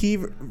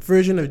PT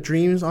version of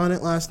Dreams on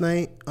it last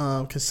night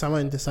because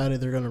someone decided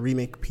they're going to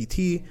remake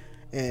PT,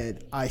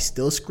 and I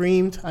still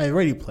screamed. I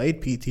already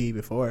played PT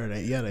before, and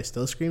I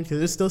still screamed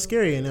because it's still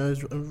scary, and I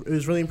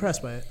was really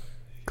impressed by it.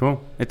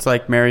 Cool. It's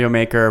like Mario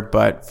Maker,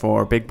 but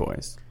for big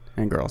boys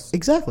and girls.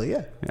 Exactly,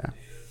 yeah. Yeah.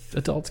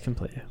 Adults can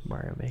play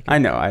Mario Maker. I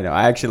know.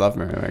 I actually love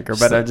Mario Maker,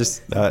 but I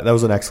just... that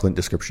was an excellent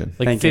description.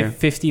 Like Thank you.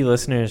 50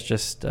 listeners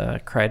just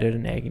cried out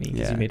in agony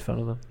because you made fun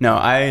of them. No,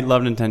 I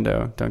love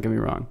Nintendo. Don't get me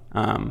wrong.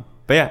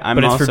 But yeah,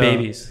 But it's for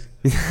babies.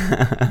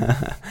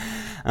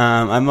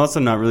 I'm also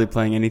not really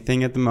playing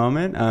anything at the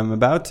moment. I'm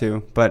about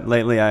to, but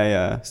lately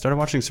I started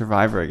watching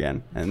Survivor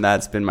again, and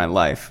that's been my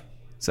life.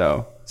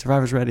 So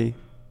Survivor's ready.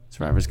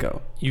 Survivors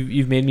go.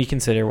 You've made me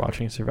consider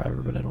watching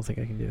Survivor, but I don't think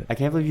I can do it. I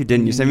can't believe you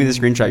didn't. You sent me the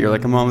screenshot. You're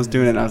like, I'm almost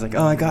doing it. And I was like,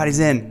 oh my God, he's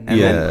in. And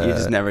then you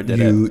just never did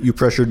it. You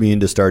pressured me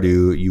into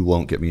Stardew. You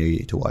won't get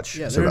me to watch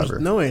Survivor.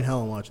 There's no way in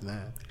hell I'm watching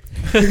that.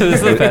 This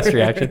is the best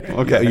reaction.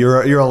 Okay,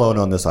 you're alone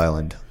on this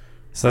island.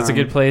 So that's a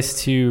good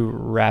place to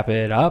wrap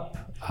it up.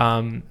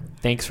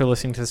 Thanks for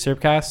listening to the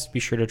Syrupcast. Be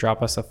sure to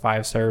drop us a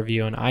 5-star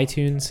review on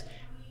iTunes.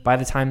 By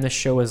the time this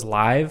show is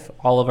live,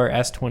 all of our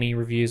S20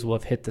 reviews will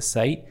have hit the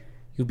site.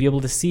 You'll be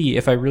able to see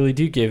if I really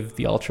do give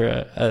the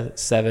Ultra a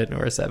 7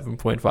 or a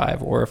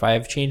 7.5, or if I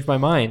have changed my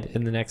mind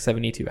in the next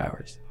 72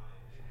 hours.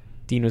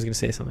 Dean was going to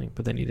say something,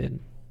 but then he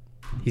didn't.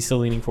 He's still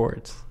leaning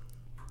forwards.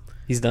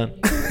 He's done.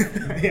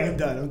 Yeah,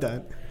 I'm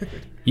done.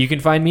 You can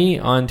find me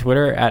on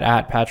Twitter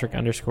at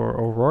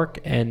Patrick_O'Rourke,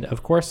 and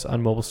of course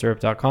on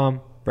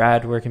mobilesyrup.com.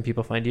 Brad, where can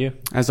people find you?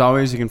 As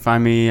always, you can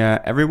find me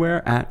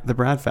everywhere at the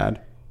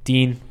Bradfad.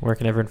 Dean, where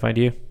can everyone find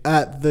you?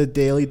 At the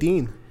Daily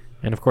Dean.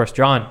 And of course,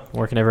 John,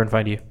 where can everyone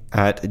find you?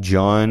 At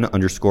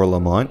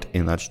John_Lamont,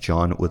 and that's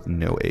John with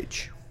no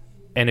H.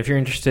 And if you're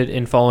interested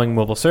in following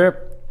Mobile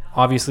Syrup,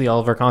 obviously all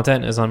of our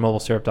content is on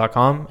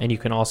mobilesyrup.com, and you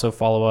can also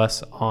follow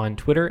us on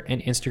Twitter and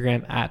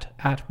Instagram at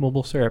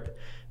mobilesyrup.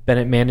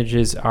 Bennett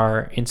manages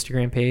our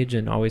Instagram page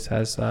and always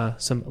has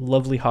some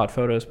lovely hot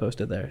photos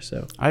posted there.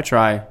 So I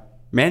try.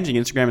 Managing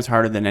Instagram is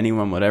harder than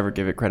anyone would ever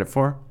give it credit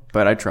for,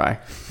 but I try.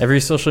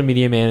 Every social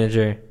media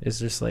manager is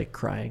just like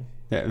crying.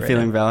 Yeah, right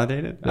feeling now.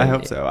 validated? I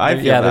hope so. I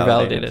feel they're validated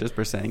validated just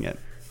for saying it.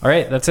 All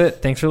right, that's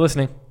it. Thanks for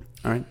listening.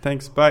 All right,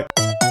 thanks. Bye.